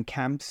two different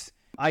camps.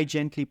 I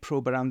gently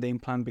probe around the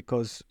implant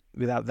because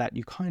without that,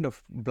 you kind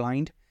of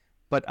blind.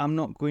 But I'm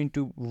not going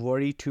to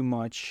worry too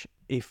much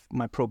if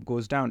my probe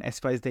goes down as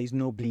far as there is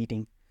no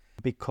bleeding.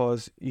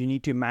 Because you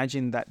need to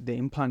imagine that the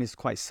implant is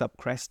quite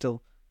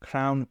subcrestal.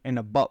 Crown and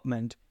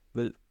abutment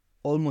will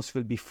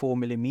be 4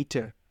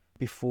 millimeter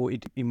before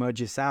it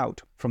emerges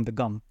out from the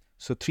gum.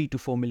 So 3 to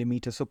 4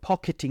 millimeters. So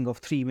pocketing of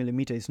 3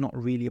 millimeter is not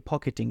really a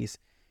pocketing.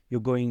 You're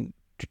going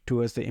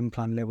towards the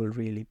implant level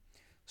really.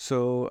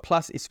 So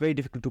plus it's very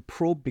difficult to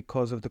probe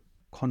because of the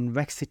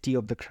convexity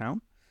of the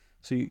crown.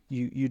 So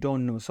you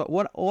don't know. So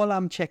all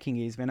I'm checking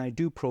is when I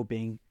do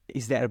probing,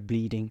 is there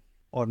bleeding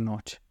or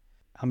not?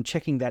 I'm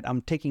checking that.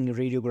 I'm taking a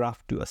radiograph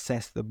to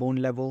assess the bone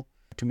level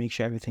to make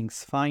sure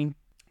everything's fine.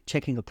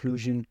 Checking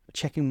occlusion,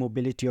 checking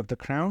mobility of the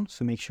crown.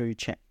 So make sure you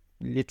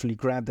literally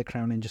grab the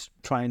crown and just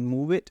try and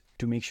move it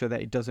to make sure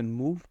that it doesn't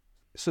move.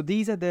 So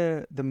these are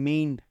the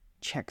main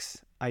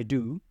checks I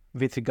do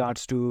with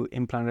regards to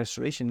implant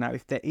restoration. Now,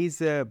 if there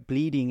is a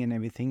bleeding and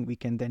everything, we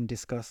can then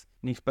discuss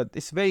next. But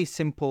it's very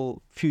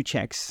simple, few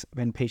checks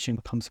when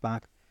patient comes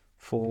back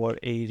for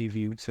a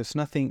review. So it's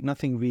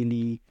nothing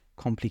really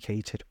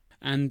complicated.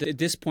 And at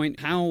this point,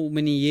 how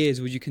many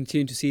years would you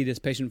continue to see this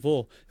patient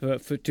for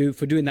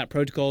doing that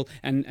protocol?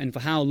 And for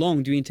how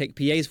long do you take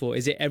PAs for?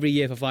 Is it every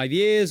year for 5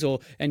 years, or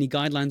any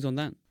guidelines on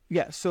that?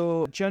 Yeah,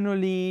 so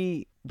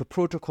generally the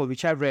protocol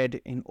which I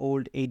read in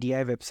old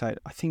ADI website,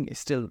 I think is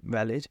still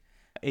valid,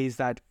 is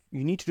that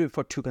you need to do it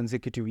for 2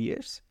 consecutive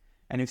years.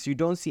 And if you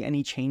don't see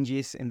any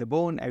changes in the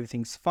bone,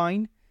 everything's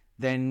fine,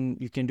 then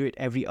you can do it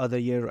every other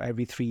year or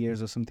every 3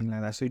 years or something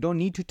like that. So you don't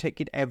need to take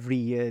it every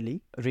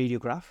yearly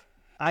radiograph.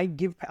 I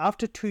give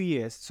after 2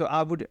 years, so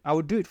I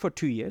would do it for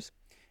 2 years.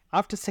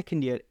 After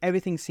second year,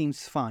 everything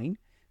seems fine.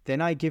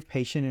 Then I give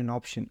patient an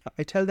option.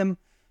 I tell them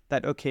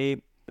that,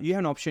 okay, you have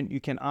an option.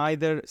 You can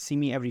either see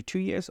me every 2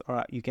 years,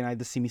 or you can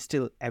either see me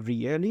still every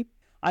yearly.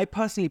 I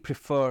personally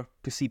prefer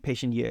to see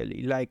patient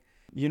yearly. Like,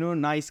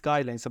 nice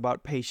guidelines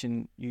about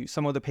patient.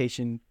 Some of the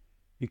patient,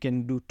 you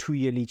can do 2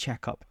 yearly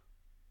checkup,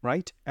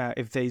 right?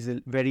 If there is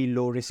a very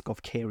low risk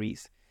of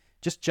caries,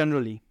 just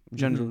generally,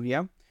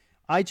 yeah.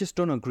 I just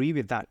don't agree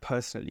with that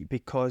personally,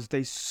 because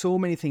there's so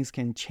many things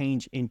can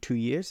change in 2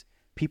 years.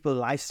 People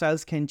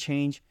lifestyles can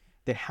change,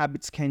 their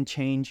habits can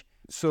change.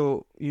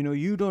 So,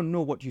 you don't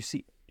know what you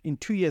see. In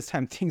 2 years'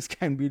 time, things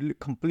can be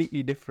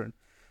completely different.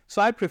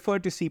 So I prefer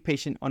to see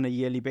patient on a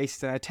yearly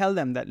basis. And I tell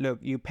them that, look,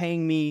 you're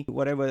paying me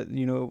whatever,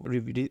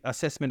 review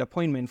assessment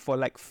appointment for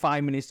like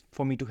 5 minutes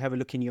for me to have a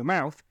look in your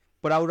mouth.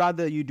 But I would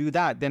rather you do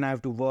that than I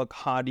have to work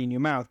hard in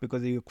your mouth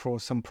because you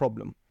cause some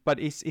problem. But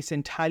it's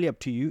entirely up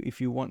to you. If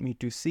you want me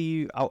to see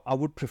you, I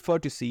would prefer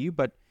to see you.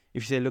 But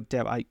if you say, look,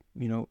 Deb, I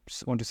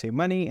want to save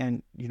money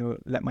and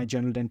let my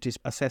general dentist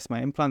assess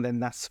my implant, then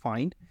that's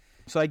fine.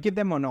 So I give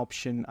them an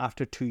option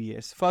after 2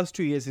 years. First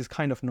 2 years is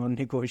kind of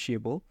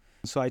non-negotiable.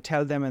 So I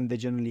tell them and they're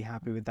generally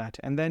happy with that.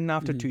 And then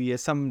after 2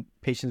 years, some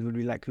patients will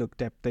be like, look,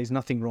 Deb, there's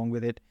nothing wrong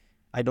with it.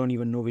 I don't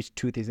even know which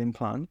tooth is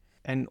implant.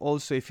 And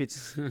also if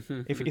it's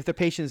if the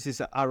patient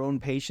is our own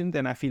patient,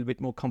 then I feel a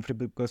bit more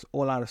comfortable because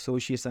all our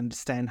associates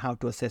understand how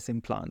to assess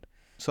implant.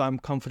 So I'm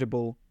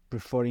comfortable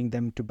referring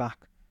them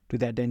back to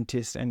their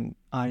dentist. And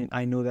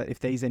I know that if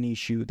there is any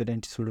issue, the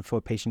dentist will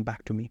refer patient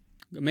back to me.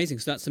 Amazing.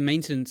 So that's the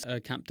maintenance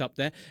capped up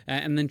there.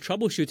 And then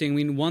troubleshooting. I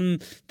mean, one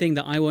thing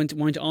that I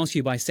wanted to ask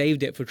you, but I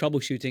saved it for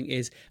troubleshooting,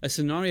 is a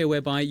scenario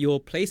whereby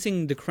you're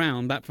placing the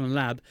crown back from the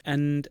lab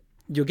and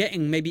you're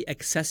getting maybe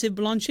excessive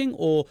blanching,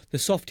 or the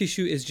soft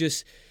tissue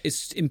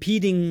is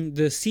impeding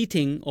the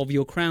seating of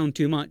your crown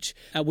too much.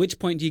 At which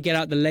point do you get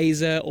out the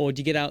laser, or do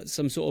you get out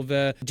some sort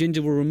of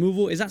gingival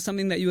removal? Is that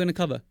something that you're going to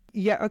cover?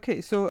 Yeah, okay.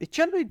 So it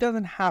generally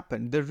doesn't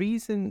happen. The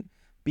reason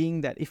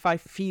being that if I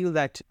feel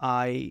that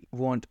I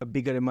want a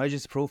bigger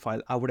emergence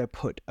profile, I would have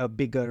put a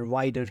bigger,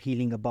 wider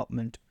healing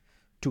abutment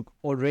took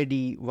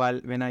already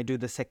when I do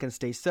the second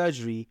stage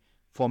surgery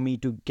for me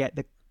to get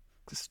the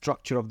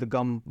structure of the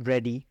gum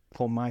ready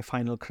for my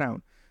final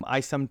crown. I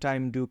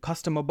sometimes do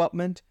custom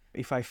abutment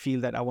if I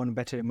feel that I want a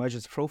better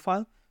emergence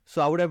profile.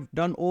 So I would have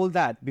done all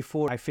that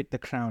before I fit the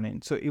crown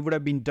in. So it would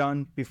have been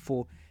done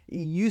before. It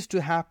used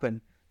to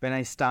happen when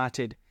I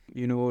started,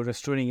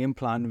 restoring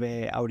implant,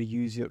 where I would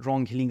use a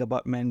wrong healing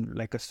abutment,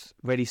 like a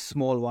very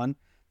small one,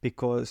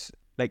 because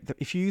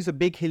if you use a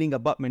big healing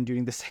abutment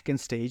during the second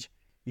stage,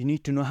 you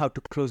need to know how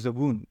to close the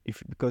wound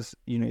because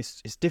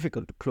it's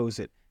difficult to close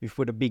it if you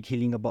put a big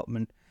healing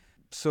abutment.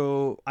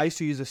 So I used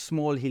to use a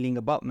small healing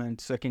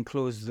abutment so I can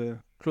close the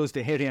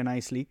area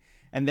nicely.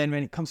 And then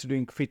when it comes to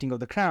doing fitting of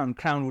the crown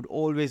would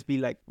always be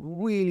like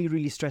really,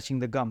 really stretching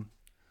the gum.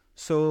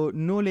 So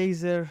no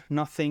laser,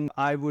 nothing.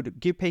 I would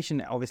give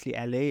patient obviously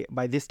LA.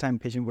 By this time,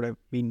 patient would have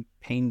been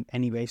pain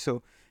anyway.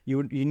 So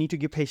you need to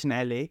give patient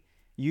LA.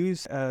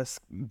 Use a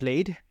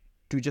blade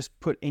to just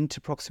put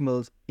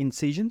interproximal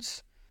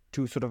incisions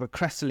to sort of a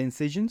crestal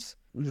incisions.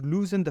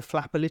 Loosen the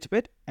flap a little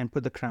bit and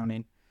put the crown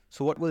in.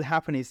 So what will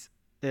happen is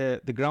the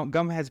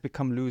gum has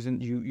become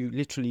loosened. You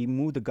literally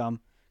move the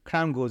gum,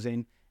 crown goes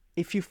in.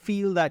 If you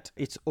feel that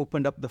it's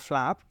opened up the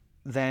flap,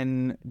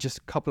 then just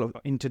a couple of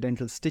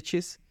interdental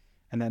stitches,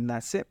 and then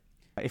that's it.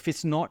 If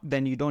it's not,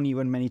 then you don't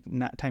even many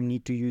time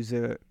need to use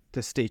the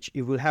stitch.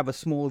 It will have a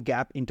small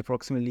gap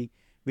interproximally,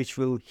 which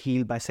will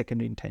heal by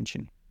secondary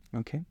intention.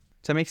 Okay,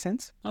 does that make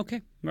sense?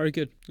 Okay, very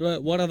good.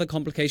 What other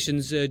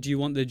complications do you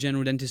want the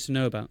general dentist to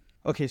know about?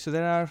 Okay, so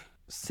there are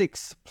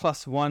 6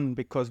 plus 1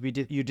 because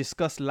you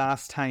discussed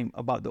last time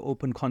about the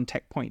open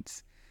contact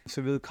points.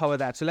 So we'll cover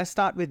that. So let's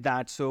start with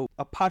that. So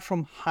apart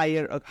from high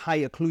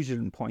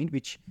occlusion point,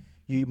 which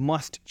you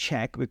must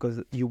check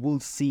because you will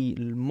see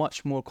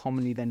much more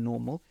commonly than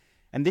normal.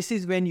 And this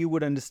is when you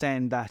would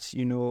understand that,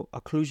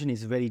 occlusion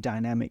is very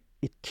dynamic.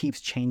 It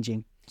keeps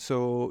changing.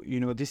 So,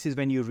 this is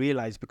when you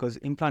realize because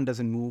implant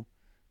doesn't move.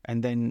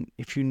 And then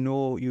if you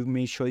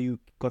made sure you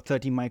got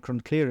 30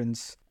 micron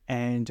clearance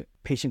and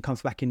patient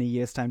comes back in a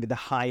year's time with a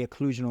high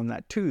occlusion on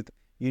that tooth,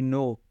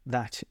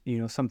 that,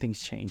 something's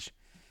changed.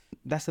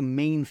 That's the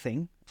main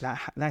thing.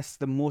 That's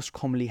the most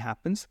commonly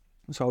happens.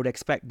 So I would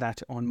expect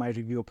that on my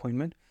review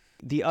appointment.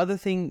 The other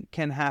thing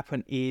can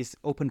happen is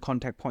open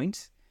contact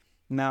points.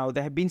 Now,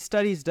 there have been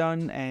studies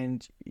done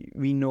and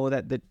we know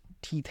that the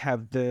teeth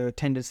have the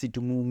tendency to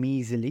move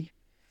measly.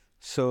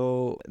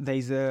 So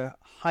there's a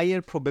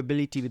higher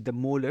probability with the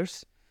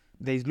molars.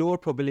 There's lower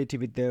probability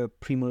with the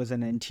premolars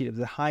and anteriors.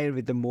 The higher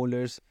with the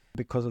molars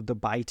because of the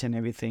bite and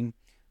everything,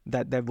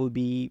 that there will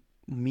be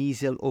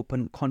mesial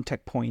open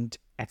contact point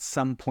at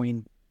some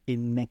point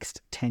in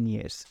next 10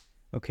 years.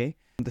 Okay.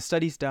 The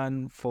study's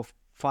done for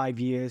 5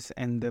 years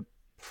and the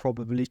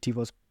probability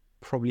was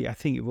probably, I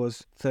think it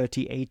was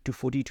 38 to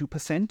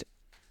 42%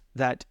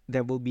 that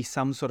there will be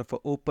some sort of an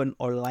open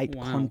or light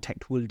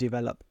contact will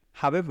develop.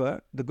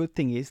 However, the good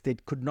thing is they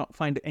could not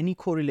find any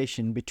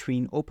correlation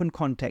between open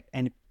contact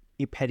and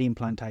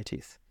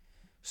peri-implantitis.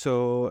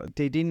 So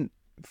they didn't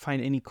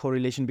find any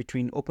correlation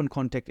between open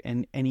contact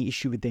and any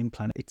issue with the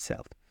implant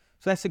itself.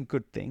 So that's a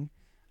good thing.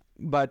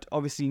 But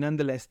obviously,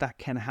 nonetheless, that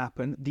can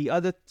happen. The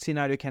other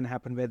scenario can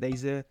happen where there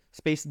is a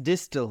space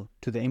distal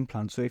to the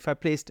implant. So if I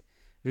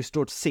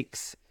restored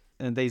 6,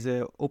 and there is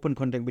an open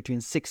contact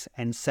between 6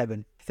 and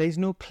 7. There is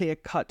no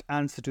clear-cut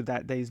answer to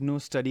that. There is no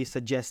study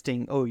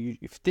suggesting,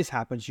 if this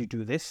happens, you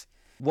do this.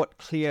 What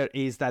clear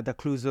is that the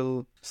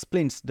occlusal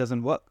splints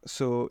doesn't work.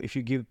 So if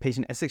you give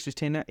patient S6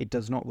 retainer, it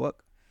does not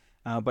work.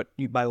 But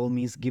you by all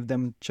means give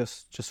them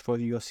just for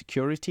your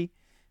security.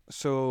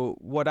 So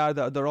what are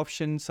the other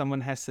options? Someone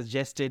has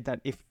suggested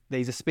that if there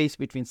is a space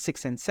between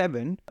 6 and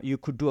 7, you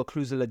could do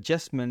occlusal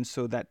adjustment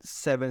so that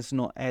 7 is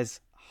not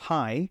as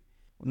high,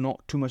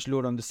 not too much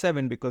load on the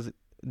 7, because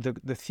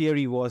the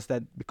theory was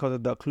that because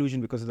of the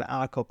occlusion, because of the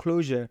arc or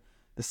closure,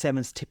 the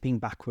 7's tipping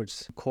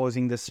backwards,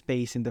 causing the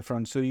space in the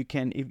front. So you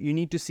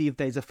need to see if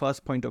there is a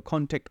first point of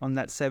contact on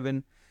that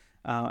 7,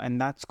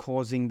 and that's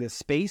causing the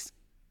space.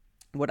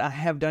 What I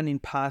have done in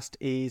past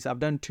is I've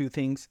done 2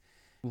 things.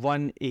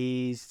 One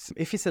is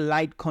if it's a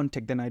light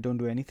contact, then I don't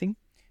do anything.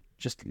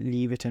 Just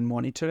leave it and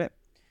monitor it.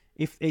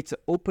 If it's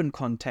open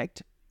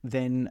contact,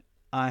 then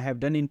I have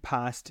done in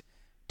past,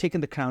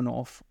 taken the crown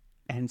off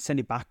and send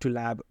it back to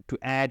lab to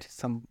add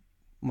some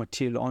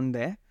material on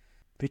there,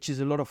 which is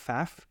a lot of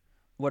faff.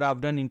 What I've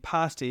done in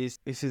past is,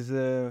 this is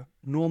a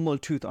normal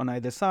tooth on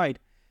either side,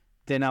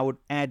 then I would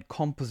add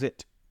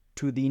composite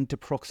to the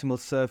interproximal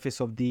surface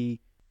of the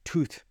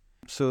tooth.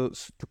 So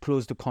to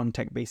close the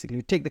contact,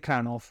 basically, take the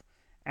crown off,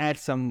 add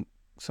some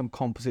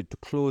composite to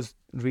close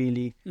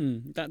really.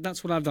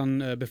 That's what I've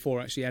done before,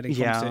 actually, adding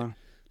composite. Yeah.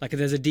 Like if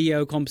there's a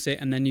DO composite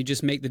and then you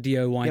just make the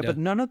DO wider. Yeah, but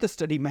none of the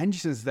study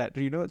mentions that,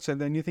 So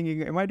then you're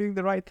thinking, am I doing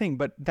the right thing?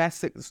 But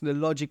that's the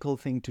logical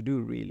thing to do,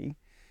 really.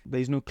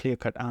 There's no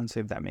clear-cut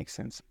answer, if that makes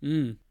sense.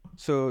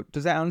 So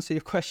does that answer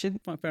your question?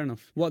 Fair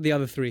enough. What are the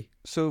other 3?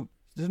 So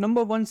the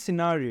number 1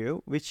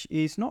 scenario, which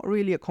is not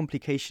really a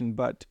complication,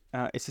 but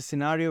it's a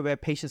scenario where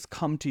patients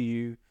come to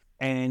you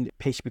and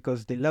patient,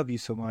 because they love you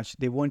so much,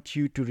 they want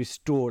you to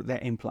restore their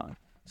implant.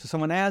 So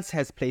someone else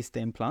has placed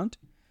the implant,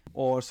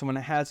 or someone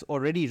has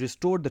already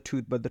restored the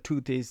tooth, but the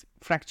tooth is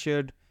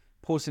fractured,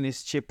 porcelain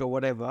is chipped or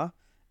whatever,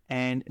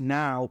 and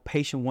now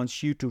patient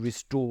wants you to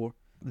restore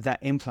that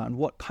implant.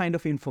 What kind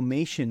of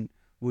information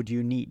would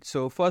you need?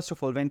 So first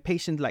of all, when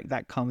patient like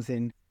that comes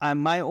in, I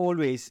might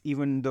always,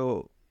 even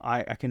though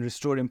I can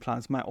restore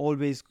implants, my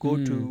always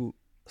go-to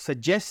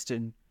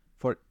suggestion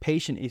for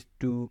patient is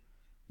to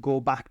go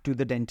back to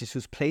the dentist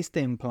who's placed the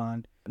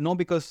implant. Not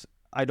because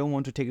I don't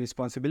want to take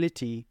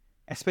responsibility,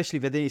 especially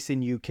whether it's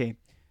in UK,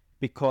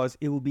 because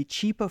it will be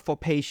cheaper for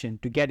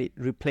patient to get it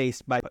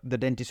replaced by the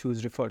dentist who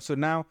is referred. So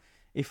now,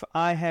 if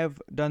I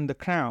have done the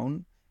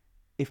crown,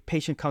 if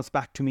patient comes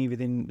back to me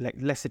within like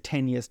less than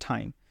 10 years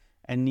time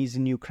and needs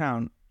a new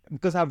crown,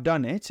 because I've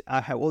done it,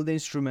 I have all the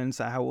instruments,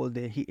 I have all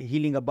the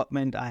healing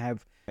abutment, I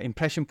have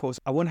impression post,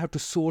 I won't have to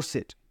source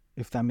it,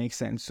 if that makes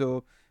sense.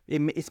 So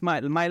it's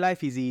my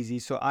life is easy.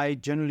 So I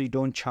generally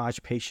don't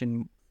charge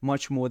patient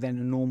much more than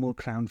a normal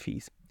crown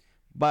fees.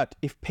 But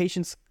if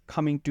patients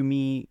coming to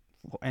me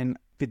and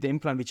with the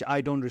implant, which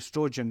I don't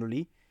restore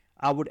generally,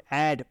 I would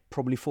add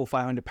probably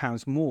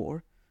 £400-500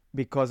 more,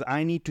 because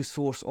I need to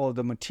source all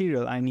the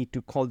material. I need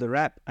to call the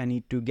rep. I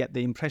need to get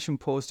the impression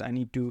post. I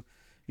need to,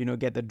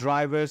 get the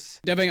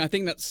drivers. Devang, I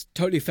think that's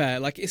totally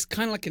fair. Like, it's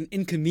kind of like an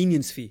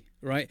inconvenience fee,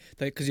 right?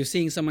 Because you're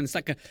seeing someone, it's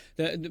like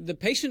the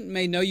patient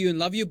may know you and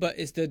love you, but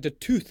it's the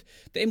tooth,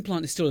 the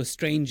implant is still a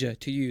stranger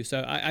to you.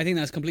 So I think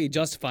that's completely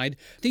justified.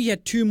 I think you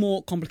had 2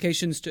 more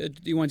complications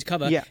you wanted to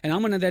cover. Yeah. And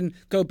I'm going to then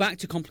go back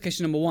to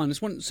complication number 1. I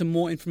just want some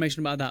more information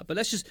about that. But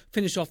let's just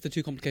finish off the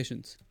 2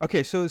 complications.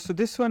 Okay, so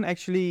this one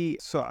actually,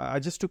 so I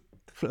just to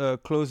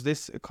close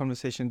this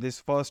conversation, this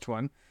first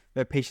one,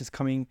 where patients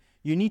coming,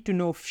 you need to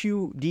know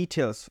few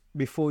details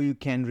before you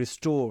can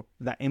restore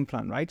that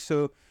implant, right?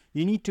 So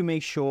you need to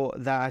make sure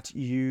that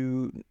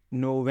you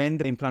know when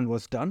the implant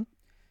was done,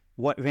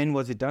 when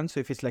was it done. So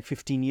if it's like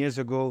 15 years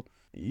ago,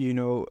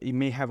 you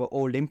may have an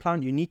old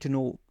implant. You need to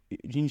know,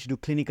 you need to do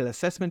clinical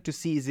assessment to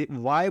see, is it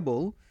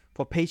viable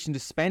for patient to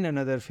spend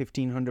another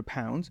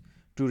 £1,500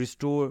 to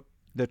restore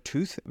the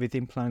tooth with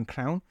implant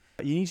crown.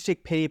 You need to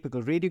take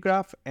periapical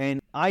radiograph,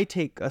 and I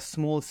take a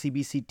small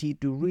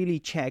CBCT to really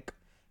check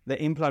the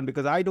implant,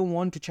 because I don't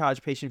want to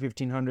charge patient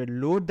 $1,500,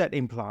 load that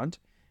implant,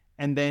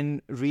 and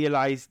then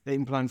realize the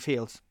implant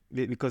fails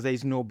because there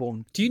is no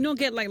bone. Do you not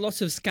get like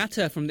lots of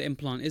scatter from the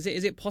implant? Is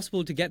it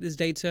possible to get this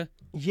data?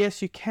 Yes,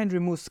 you can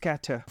remove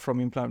scatter from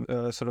implant.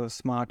 Sort of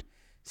smart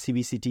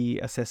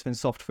CBCT assessment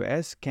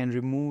softwares can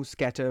remove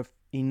scatter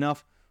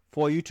enough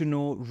for you to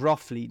know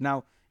roughly.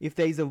 Now, if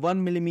there is a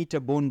 1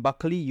 millimeter bone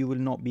buccally, you will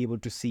not be able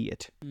to see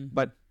it.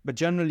 But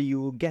generally,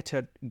 you will get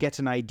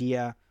an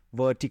idea,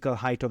 vertical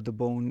height of the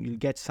bone. You'll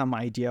get some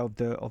idea of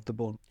the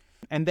bone.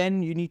 And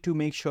then you need to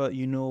make sure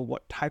you know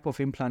what type of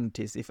implant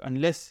it is.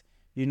 Unless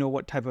you know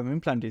what type of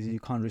implant it is, you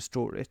can't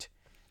restore it.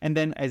 And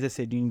then, as I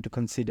said, you need to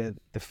consider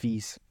the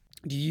fees.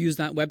 Do you use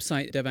that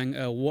website, Devang?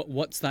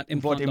 What's that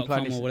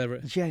implant.com or whatever?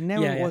 Yeah,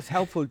 never was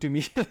helpful to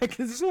me. Like,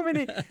 there's so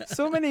many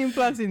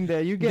implants in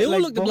there. You get they all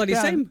look the bloody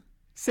same.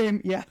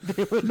 Same, yeah,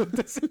 they will look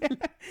the same.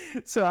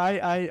 So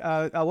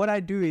I what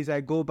I do is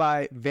I go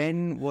by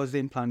when was the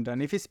implant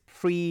done. If it's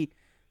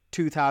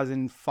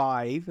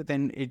pre-2005,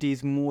 then it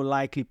is more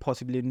likely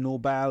possibly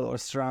Nobel or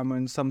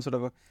Straumann, some sort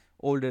of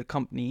older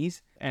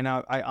companies. And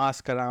I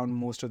ask around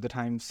most of the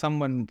time.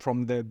 Someone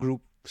from the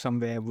group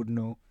somewhere would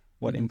know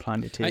what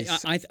implant it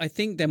is. I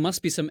think there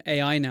must be some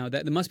AI now.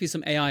 There must be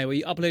some AI where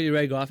you upload your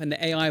radiograph and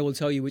the AI will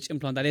tell you which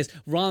implant that is.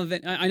 Rather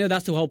than, I know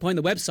that's the whole point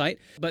of the website,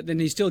 but then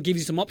it still gives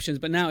you some options.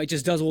 But now it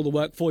just does all the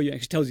work for you.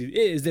 It tells you, it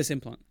is this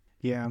implant.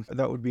 Yeah,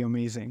 that would be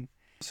amazing.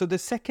 So the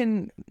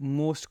second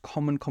most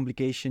common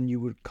complication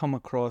you would come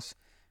across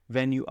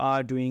when you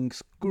are doing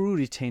screw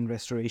retain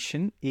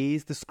restoration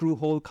is the screw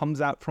hole comes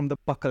out from the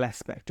buccal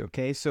aspect,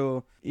 okay?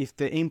 So if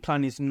the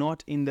implant is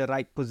not in the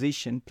right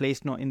position,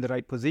 placed not in the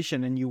right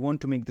position, and you want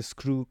to make the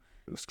screw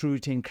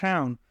retain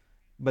crown,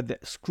 but the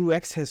screw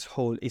access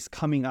hole is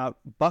coming out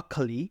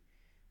buccally,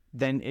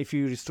 then if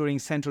you're restoring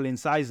central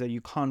incisor,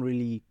 you can't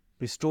really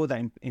restore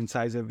that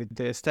incisor with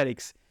the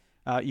aesthetics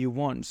you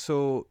want.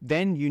 So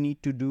then you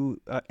need to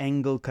do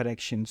angle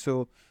correction.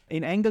 So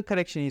in angle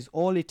correction is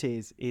all it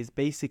is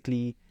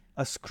basically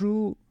a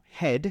screw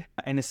head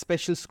and a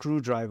special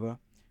screwdriver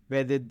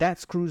where that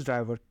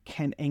screwdriver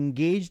can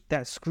engage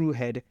that screw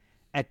head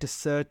at a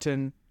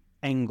certain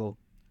angle.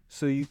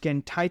 So you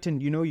can tighten,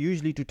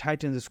 usually to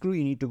tighten the screw,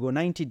 you need to go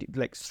 90,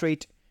 like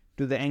straight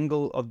to the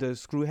angle of the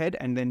screw head,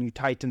 and then you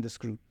tighten the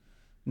screw.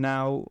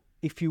 Now,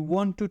 if you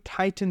want to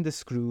tighten the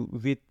screw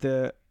with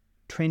the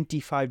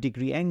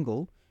 25-degree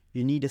angle,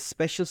 you need a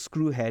special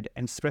screw head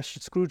and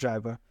special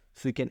screwdriver.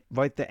 So you can,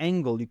 with the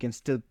angle, you can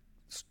still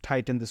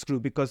tighten the screw,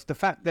 because the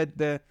fact that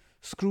the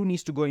screw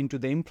needs to go into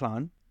the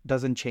implant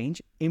doesn't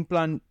change.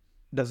 Implant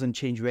doesn't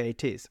change where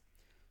it is.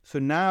 So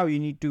now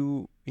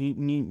you're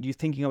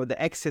thinking about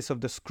the excess of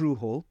the screw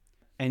hole,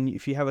 And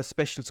if you have a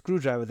special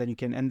screwdriver, then you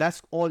can, and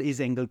that's all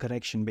is angle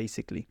correction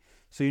basically.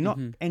 So you're not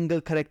angle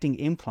correcting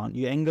implant,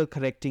 you're angle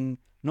correcting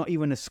not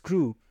even a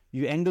screw,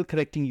 you're angle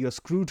correcting your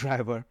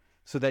screwdriver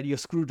so that your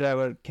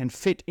screwdriver can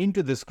fit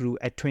into the screw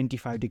at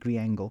 25-degree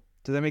angle.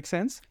 Does that make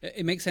sense?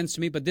 It makes sense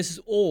to me, but this is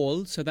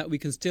all so that we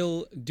can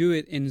still do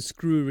it in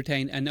screw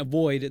retained and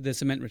avoid the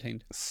cement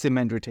retained.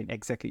 Cement retained,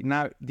 exactly.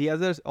 Now, the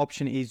other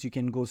option is you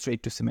can go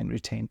straight to cement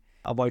retained,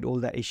 avoid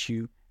all that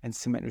issue and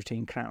cement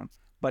retained crown.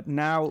 But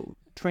now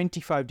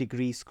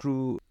 25-degree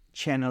screw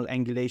channel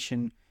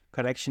angulation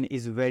correction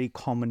is very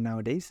common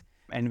nowadays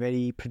and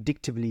very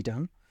predictably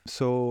done.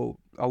 So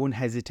I wouldn't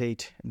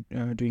hesitate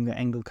doing the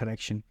angle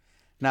correction.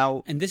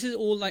 Now, and this is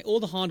all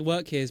the hard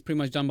work here is pretty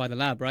much done by the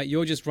lab, right?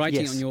 You're just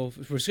writing on your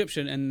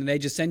prescription and they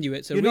just send you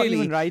it. So you're really, not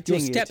even writing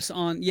your steps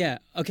aren't,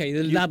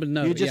 the lab will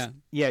know.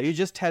 You're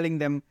just telling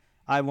them,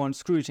 I want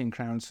screw retained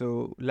crown.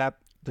 So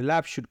the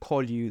lab should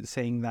call you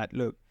saying that,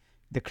 look,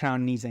 the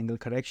crown needs angle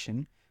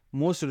correction.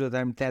 Most of the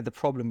time, the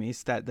problem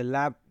is that the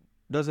lab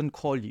doesn't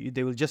call you.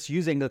 They will just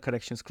use angle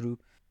correction screw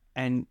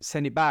and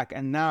send it back.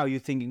 And now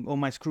you're thinking, oh,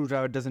 my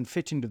screwdriver doesn't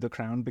fit into the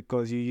crown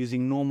because you're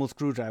using normal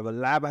screwdriver.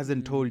 Lab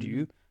hasn't told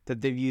you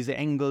that they've used an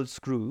angled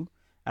screw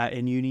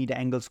and you need an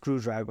angled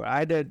screwdriver. I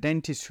had a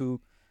dentist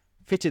who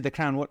fitted the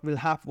crown.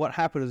 What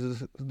happened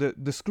is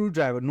the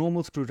screwdriver,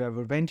 normal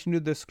screwdriver, went into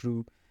the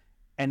screw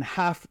and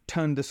half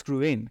turned the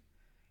screw in.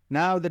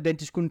 Now the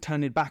dentist couldn't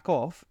turn it back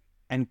off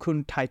and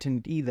couldn't tighten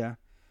it either.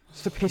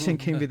 So the patient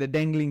came with a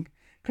dangling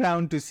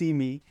crown to see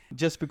me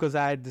just because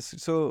I had this.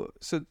 So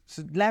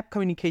lab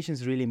communication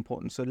is really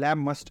important. So lab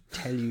must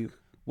tell you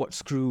what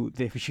screw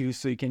they've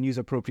used so you can use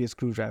appropriate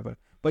screwdriver.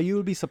 But you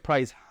will be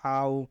surprised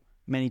how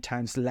many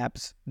times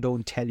labs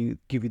don't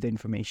give you the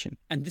information.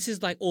 And this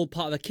is like all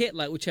part of the kit,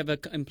 like whichever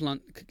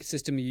implant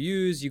system you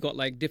use, you got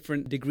like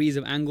different degrees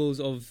of angles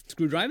of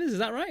screwdrivers. Is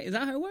that right? Is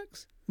that how it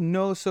works?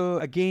 No. So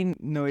again,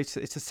 no, it's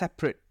a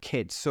separate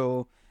kit.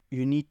 So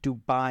you need to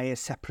buy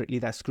separately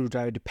that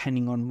screwdriver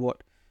depending on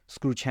what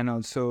screw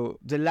channel. So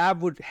the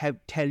lab would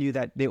tell you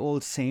that they're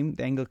all same,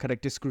 the angle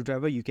corrected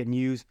screwdriver. You can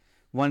use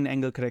one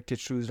angle corrected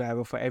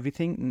screwdriver for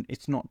everything.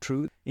 It's not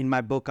true. In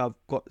my book, I've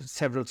got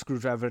several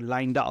screwdrivers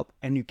lined up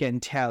and you can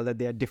tell that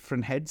they are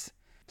different heads.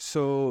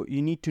 So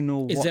you need to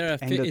know is a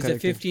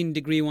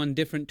 15-degree one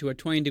different to a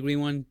 20-degree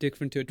one,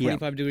 different to a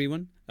 25-degree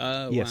one?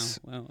 Yes.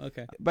 Wow,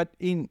 okay. But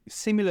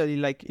similarly,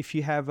 like if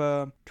you have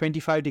a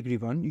 25-degree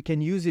one, you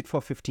can use it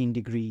for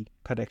 15-degree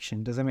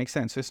correction. Does that make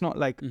sense? So it's not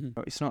like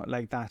it's not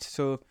like that.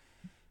 So,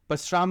 but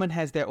Straumann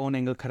has their own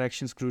angle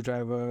correction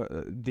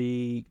screwdriver.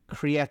 The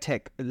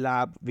Createch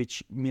lab,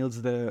 which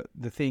mills the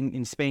thing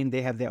in Spain,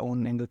 they have their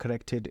own angle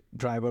corrected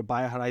driver.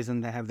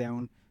 BioHorizon, they have their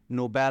own.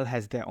 Nobel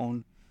has their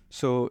own.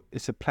 So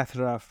it's a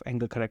plethora of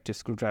angle corrected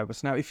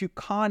screwdrivers. Now, if you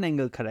can't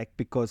angle correct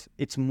because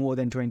it's more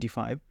than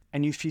 25,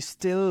 and if you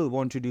still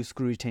want to do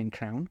screw retained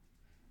crown,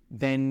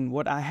 then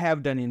what I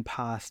have done in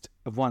past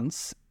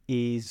once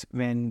is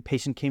when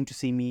patient came to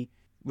see me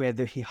where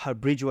her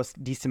bridge was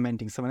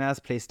de-cementing. Someone else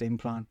placed the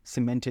implant,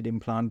 cemented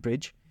implant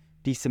bridge,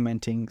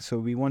 de-cementing. So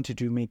we wanted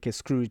to make a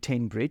screw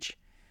retained bridge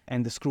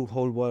and the screw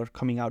hole were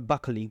coming out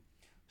buccally.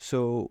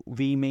 So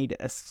we made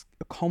a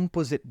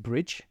composite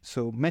bridge,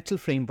 so metal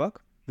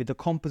framework with the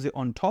composite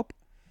on top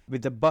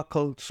with the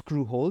buccal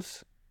screw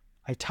holes.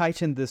 I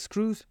tightened the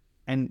screws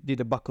and did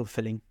a buccal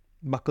filling,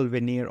 buccal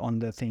veneer on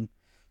the thing.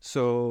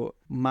 So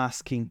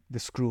masking the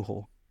screw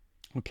hole.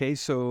 Okay,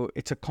 so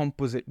it's a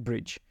composite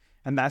bridge.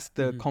 And that's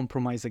the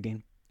compromise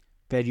again,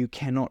 where you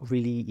cannot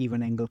really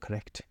even angle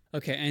correct.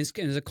 Okay, and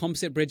it's a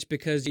composite bridge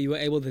because you were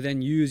able to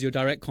then use your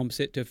direct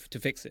composite to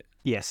fix it.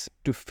 Yes,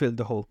 to fill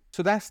the hole.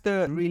 So that's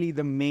really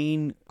the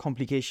main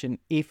complication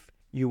if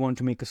you want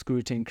to make a screw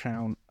retained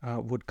crown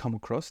would come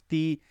across.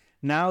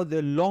 Now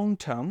the long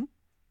term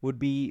would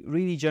be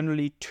really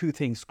generally two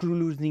things. Screw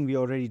loosening we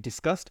already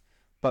discussed,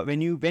 but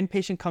when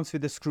patient comes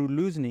with the screw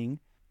loosening,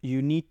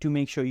 you need to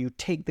make sure you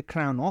take the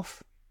crown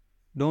off.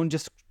 Don't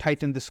just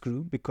tighten the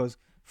screw because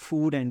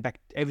food and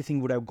everything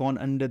would have gone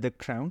under the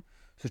crown.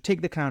 So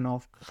take the crown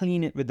off,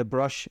 clean it with a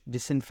brush,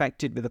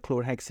 disinfect it with a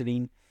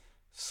chlorhexidine,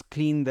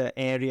 clean the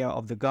area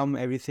of the gum,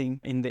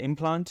 everything in the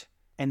implant,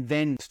 and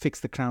then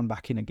fix the crown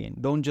back in again.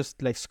 Don't just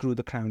like screw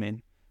the crown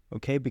in,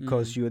 okay?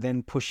 Because you're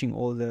then pushing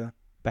all the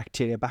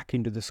bacteria back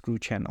into the screw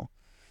channel.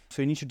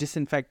 So you need to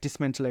disinfect,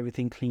 dismantle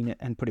everything, clean it,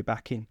 and put it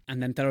back in.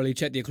 And then thoroughly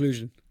check the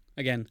occlusion.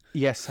 Again.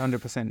 Yes,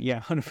 100%.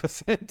 Yeah,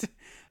 100%.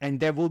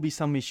 And there will be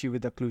some issue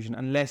with the occlusion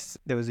unless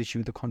there was issue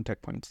with the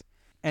contact points.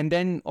 And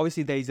then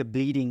obviously there is a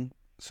bleeding.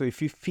 So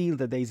if you feel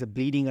that there is a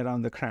bleeding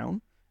around the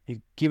crown,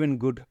 you given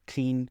good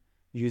clean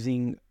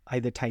using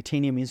either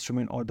titanium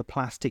instrument or the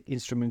plastic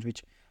instrument,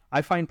 which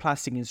I find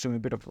plastic instrument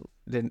a bit of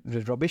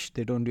the rubbish.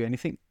 They don't do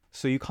anything.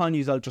 So you can't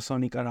use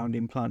ultrasonic around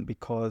implant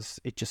because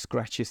it just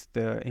scratches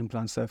the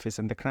implant surface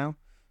and the crown.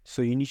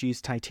 So you need to use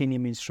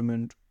titanium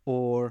instrument,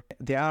 or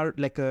there are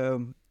like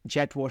a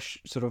jet wash,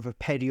 sort of a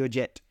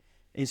periojet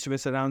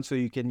instruments around, so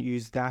you can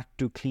use that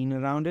to clean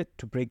around it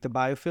to break the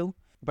biofilm.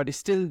 But it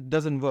still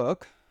doesn't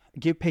work.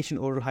 Give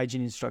patient oral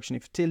hygiene instruction.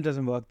 If it still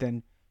doesn't work,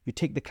 then You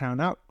take the crown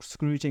out,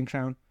 screw it in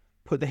crown,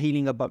 put the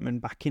healing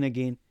abutment back in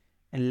again,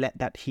 and let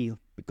that heal.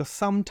 Because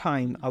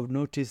sometime I've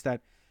noticed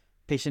that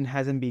patient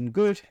hasn't been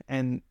good,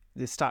 and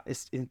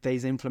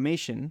there's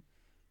inflammation,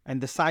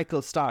 and the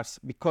cycle starts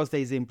because there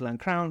is implant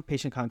crown.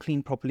 Patient can't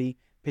clean properly.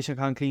 Patient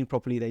can't clean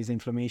properly. There is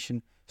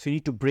inflammation. So you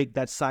need to break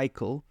that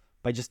cycle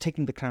by just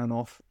taking the crown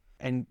off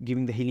and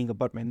giving the healing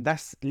abutment.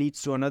 That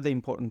leads to another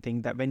important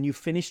thing, that when you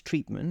finish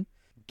treatment,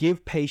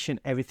 give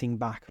patient everything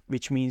back,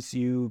 which means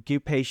you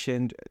give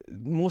patient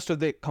most of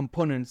the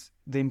components.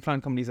 The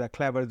implant companies are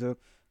clever,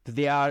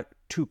 they are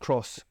too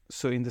cross.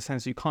 So in the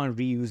sense, you can't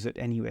reuse it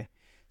anyway.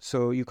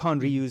 So you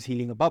can't reuse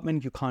healing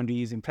abutment, you can't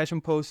reuse impression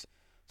post.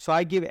 So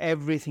I give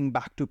everything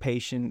back to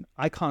patient.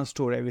 I can't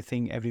store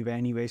everything everywhere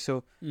anyway.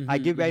 So I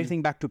give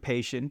everything back to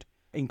patient,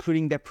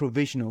 including their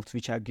provisionals,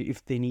 which I give,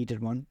 if they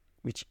needed one,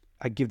 which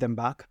I give them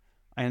back,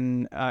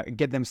 and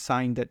get them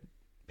signed that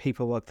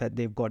paperwork that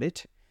they've got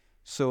it.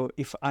 So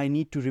if I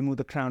need to remove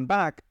the crown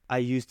back, I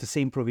use the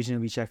same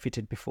provisional which I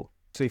fitted before.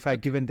 So if I've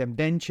given them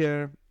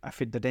denture, I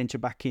fit the denture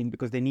back in,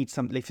 because they need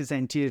some, like if it's an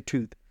anterior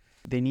tooth,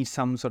 they need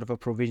some sort of a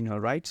provisional,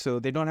 right? So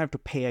they don't have to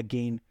pay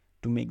again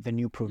to make the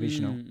new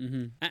provisional.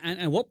 And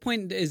at what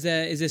point is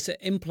this an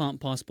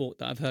implant passport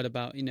that I've heard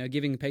about,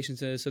 giving patients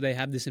so they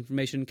have this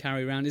information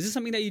carry around? Is this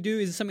something that you do?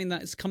 Is it something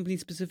that's company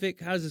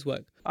specific? How does this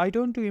work? I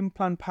don't do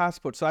implant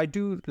passport. So I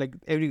do, like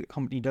every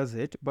company does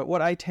it. But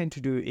what I tend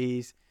to do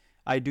is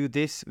I do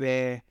this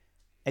where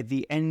at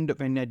the end,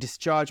 when I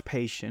discharge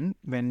patient,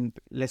 when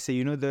let's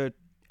say, the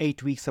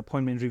 8 weeks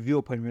appointment, review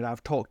appointment,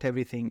 I've talked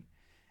everything.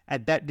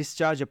 At that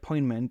discharge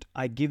appointment,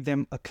 I give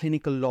them a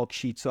clinical log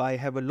sheet. So I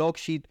have a log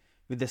sheet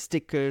with the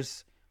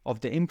stickers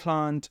of the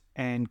implant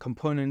and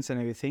components and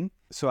everything.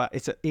 So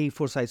it's an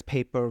A4 size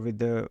paper with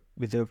the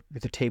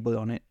table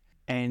on it.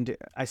 And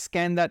I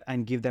scan that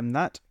and give them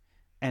that.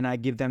 And I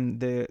give them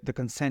the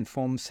consent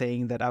form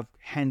saying that I've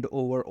hand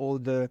over all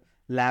the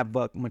lab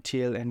work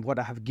material and what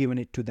I have given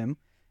it to them.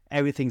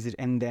 Everything's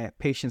in there.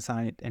 Patient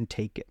sign it and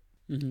take it.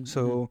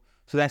 So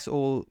that's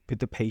all with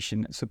the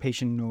patient. So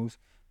patient knows.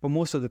 But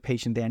most of the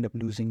patient, they end up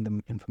losing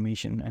the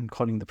information and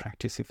calling the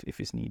practice if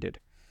it's needed.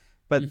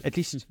 But at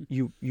least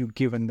you've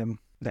given them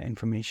the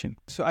information.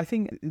 So I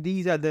think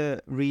these are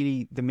the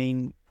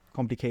main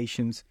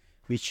complications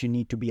which you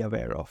need to be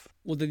aware of.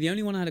 Well, the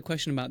only one I had a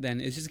question about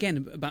then is just,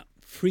 again, about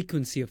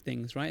frequency of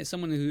things, right? As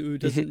someone who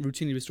doesn't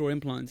routinely restore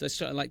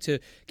implants, I'd like to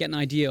get an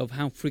idea of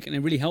how frequent. It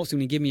really helps when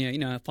you give me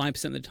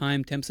 5% of the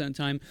time, 10% of the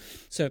time.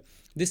 So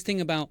this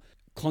thing about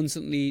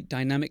constantly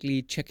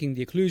dynamically checking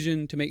the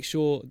occlusion to make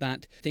sure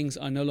that things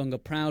are no longer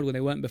proud where they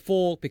weren't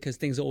before, because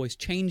things are always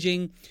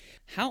changing.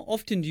 How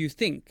often do you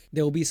think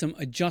there will be some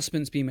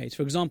adjustments being made?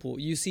 For example,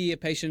 you see a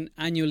patient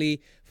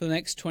annually for the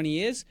next 20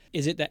 years.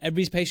 Is it that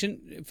every patient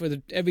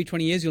every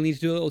 20 years you'll need to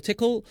do a little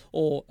tickle,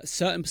 or a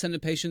certain percent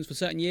of patients for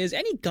certain years?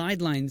 Any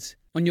guidelines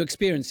on your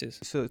experiences?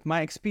 So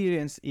my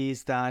experience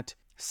is that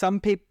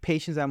some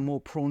patients are more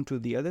prone to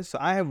the others. So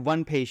I have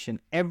one patient,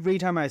 every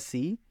time I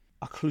see,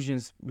 occlusion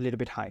is a little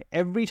bit high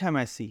every time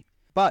I see.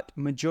 But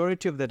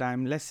majority of the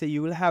time, let's say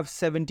you will have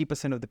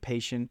 70% of the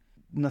patient,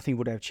 nothing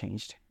would have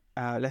changed.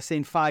 Let's say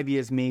in 5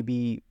 years,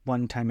 maybe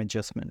one-time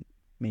adjustment,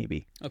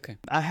 maybe. Okay.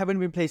 I haven't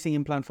been placing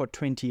implant for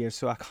 20 years,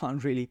 so I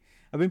can't really.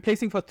 I've been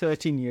placing for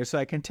 13 years, so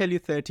I can tell you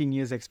 13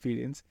 years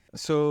experience.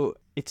 So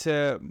it's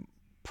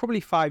probably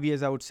 5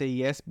 years, I would say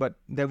yes, but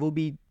there will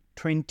be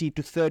 20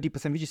 to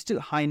 30%, which is still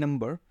a high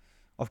number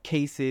of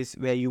cases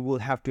where you will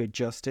have to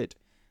adjust it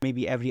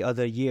maybe every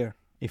other year.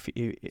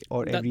 Every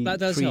that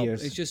does 3 help.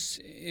 years. It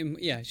just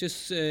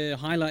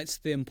highlights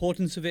the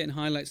importance of it and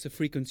highlights the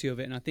frequency of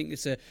it. And I think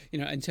it's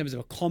in terms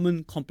of a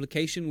common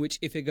complication, which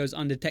if it goes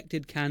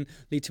undetected can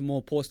lead to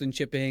more porcelain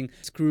chipping,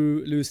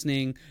 screw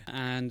loosening,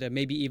 and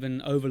maybe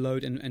even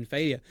overload and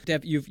failure.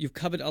 Dev, you've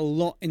covered a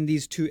lot in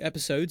these 2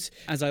 episodes.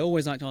 As I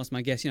always like to ask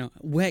my guests,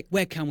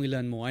 where can we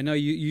learn more? I know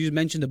you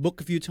mentioned the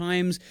book a few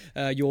times.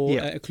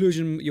 Your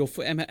occlusion, your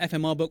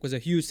FMR book was a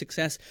huge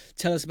success.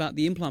 Tell us about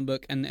the implant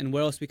book and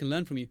where else we can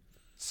learn from you.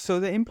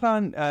 So the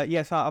implant,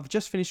 yes, I've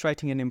just finished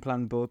writing an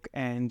implant book,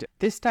 and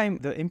this time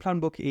the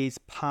implant book is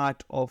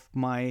part of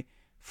my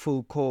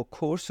full core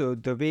course. So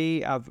the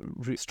way I've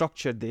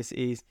structured this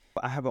is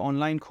I have an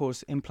online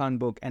course, implant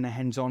book, and a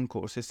hands-on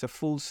course. It's a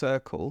full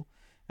circle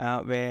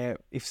where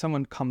if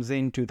someone comes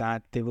into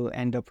that, they will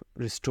end up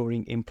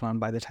restoring implant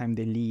by the time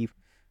they leave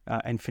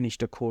and finish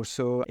the course.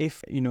 So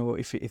if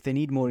they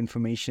need more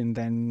information,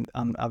 then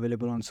I'm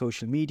available on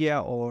social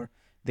media, or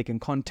they can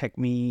contact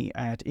me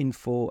at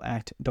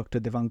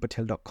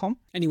info@drdevangpatel.com.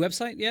 Any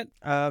website yet?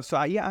 I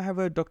have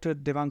a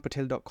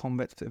drdevangpatel.com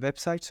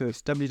website. So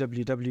it's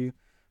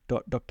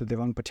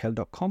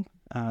www.drdevangpatel.com.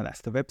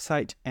 That's the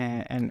website,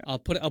 and I'll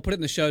put it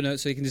in the show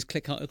notes so you can just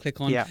click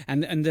on. Yeah.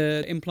 And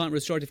the implant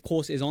restorative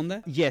course is on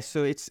there. yes,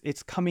 so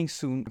it's coming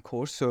soon, of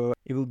course. So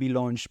it will be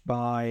launched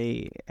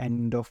by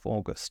end of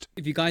August.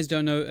 If you guys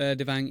don't know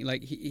Devang,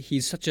 like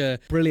he's such a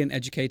brilliant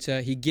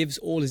educator. He gives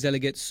all his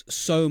delegates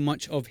so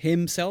much of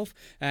himself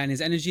and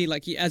his energy.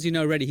 Like as you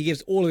know already, he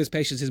gives all of his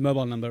patients his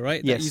mobile number,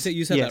 right? Yes,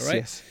 you said yes, that, right?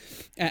 Yes.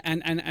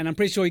 And I'm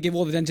pretty sure you give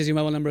all the dentists your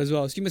mobile number as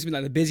well. So you must be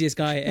like the busiest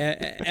guy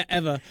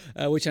ever,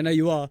 which I know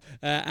you are.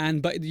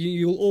 But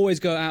you'll always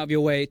go out of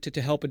your way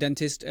to help a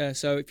dentist.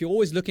 So if you're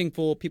always looking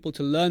for people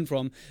to learn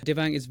from,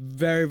 Devang is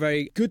very,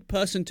 very good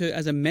person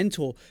as a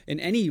mentor in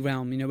any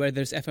realm,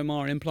 whether it's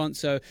FMR or implants.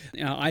 So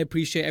I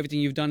appreciate everything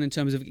you've done in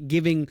terms of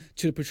giving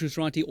to the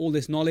Protruserati all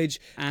this knowledge.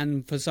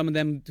 And for some of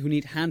them who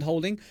need hand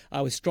holding,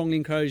 I was strongly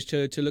encouraged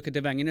to look at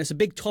Devang. It's a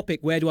big topic.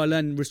 Where do I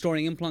learn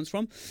restoring implants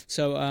from?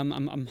 So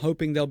I'm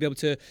hoping they'll be able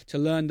to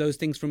learn those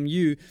things from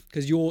you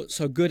because you're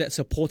so good at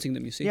supporting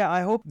them, you see. Yeah,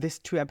 I hope this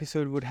 2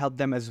 episode would help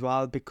them as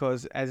well,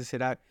 because as I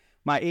said,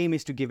 my aim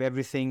is to give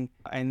everything,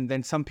 and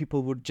then some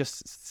people would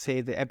just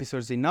say the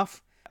episode's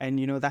enough, and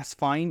that's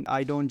fine.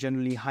 I don't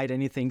generally hide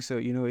anything, so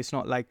it's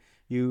not like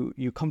you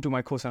come to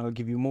my course and I'll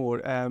give you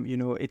more.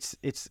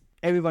 It's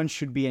everyone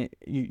should be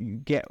you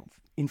get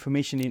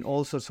information in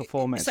all sorts of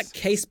formats. It's like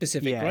case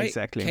specific, right?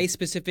 Exactly. Case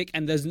specific,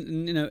 and there's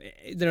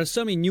there are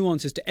so many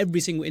nuances to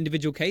every single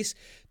individual case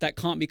that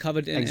can't be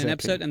covered in an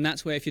episode, and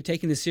that's where if you're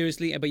taking this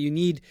seriously, but you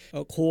need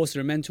a course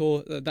or a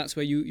mentor, that's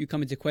where you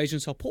come into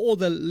equation. So I'll put all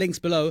the links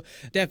below.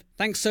 Dev,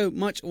 thanks so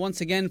much once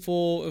again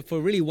for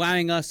really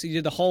wowing us. You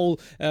did the whole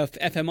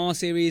FMR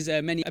series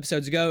many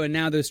episodes ago, and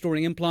now the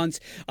restoring implants.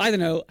 I don't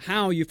know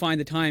how you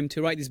find the time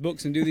to write these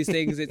books and do these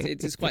things.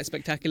 It's quite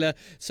spectacular.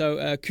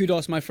 So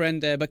kudos, my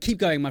friend. But keep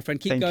going, my friend.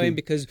 Keep going,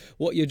 because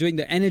what you're doing,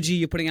 the energy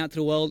you're putting out to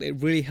the world, it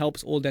really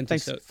helps all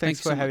dentists. Thanks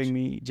for having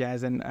me,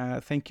 Jazz, and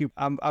thank you.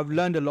 I've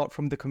learned a lot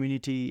from the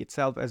community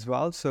itself as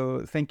well.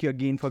 So thank you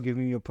again for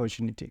giving me the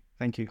opportunity.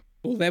 Thank you.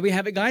 Well, there we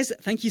have it, guys.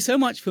 Thank you so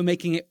much for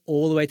making it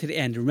all the way to the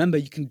end. Remember,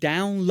 you can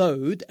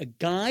download a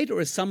guide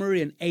or a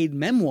summary and aid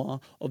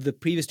memoir of the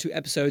previous 2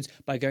 episodes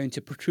by going to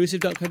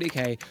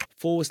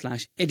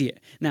protrusive.co.uk/idiot.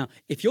 Now,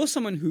 if you're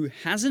someone who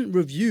hasn't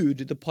reviewed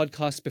the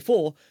podcast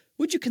before,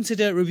 would you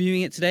consider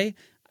reviewing it today?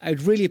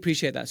 I'd really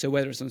appreciate that. So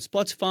whether it's on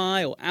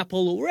Spotify or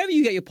Apple or wherever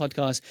you get your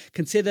podcasts,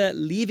 consider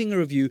leaving a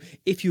review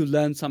if you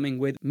learned something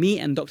with me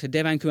and Dr.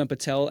 Devang Kumar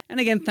Patel.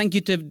 And again, thank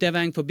you to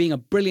Devang for being a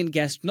brilliant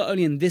guest, not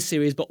only in this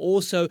series, but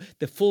also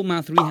the Full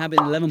Mouth Rehab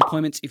in 11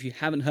 Appointments. If you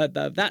haven't heard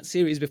that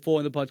series before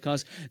in the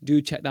podcast,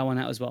 do check that one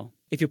out as well.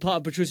 If you're part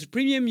of Protrusive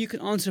Premium, you can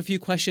answer a few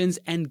questions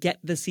and get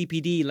the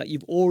CPD. Like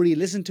you've already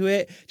listened to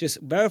it, just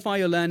verify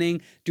your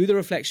learning, do the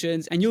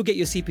reflections, and you'll get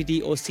your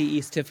CPD or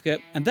CE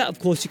certificate. And that, of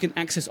course, you can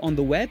access on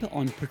the web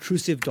on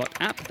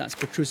protrusive.app, that's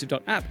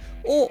protrusive.app,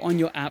 or on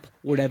your app,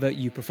 whatever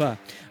you prefer.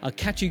 I'll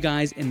catch you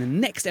guys in the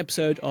next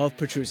episode of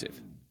Protrusive.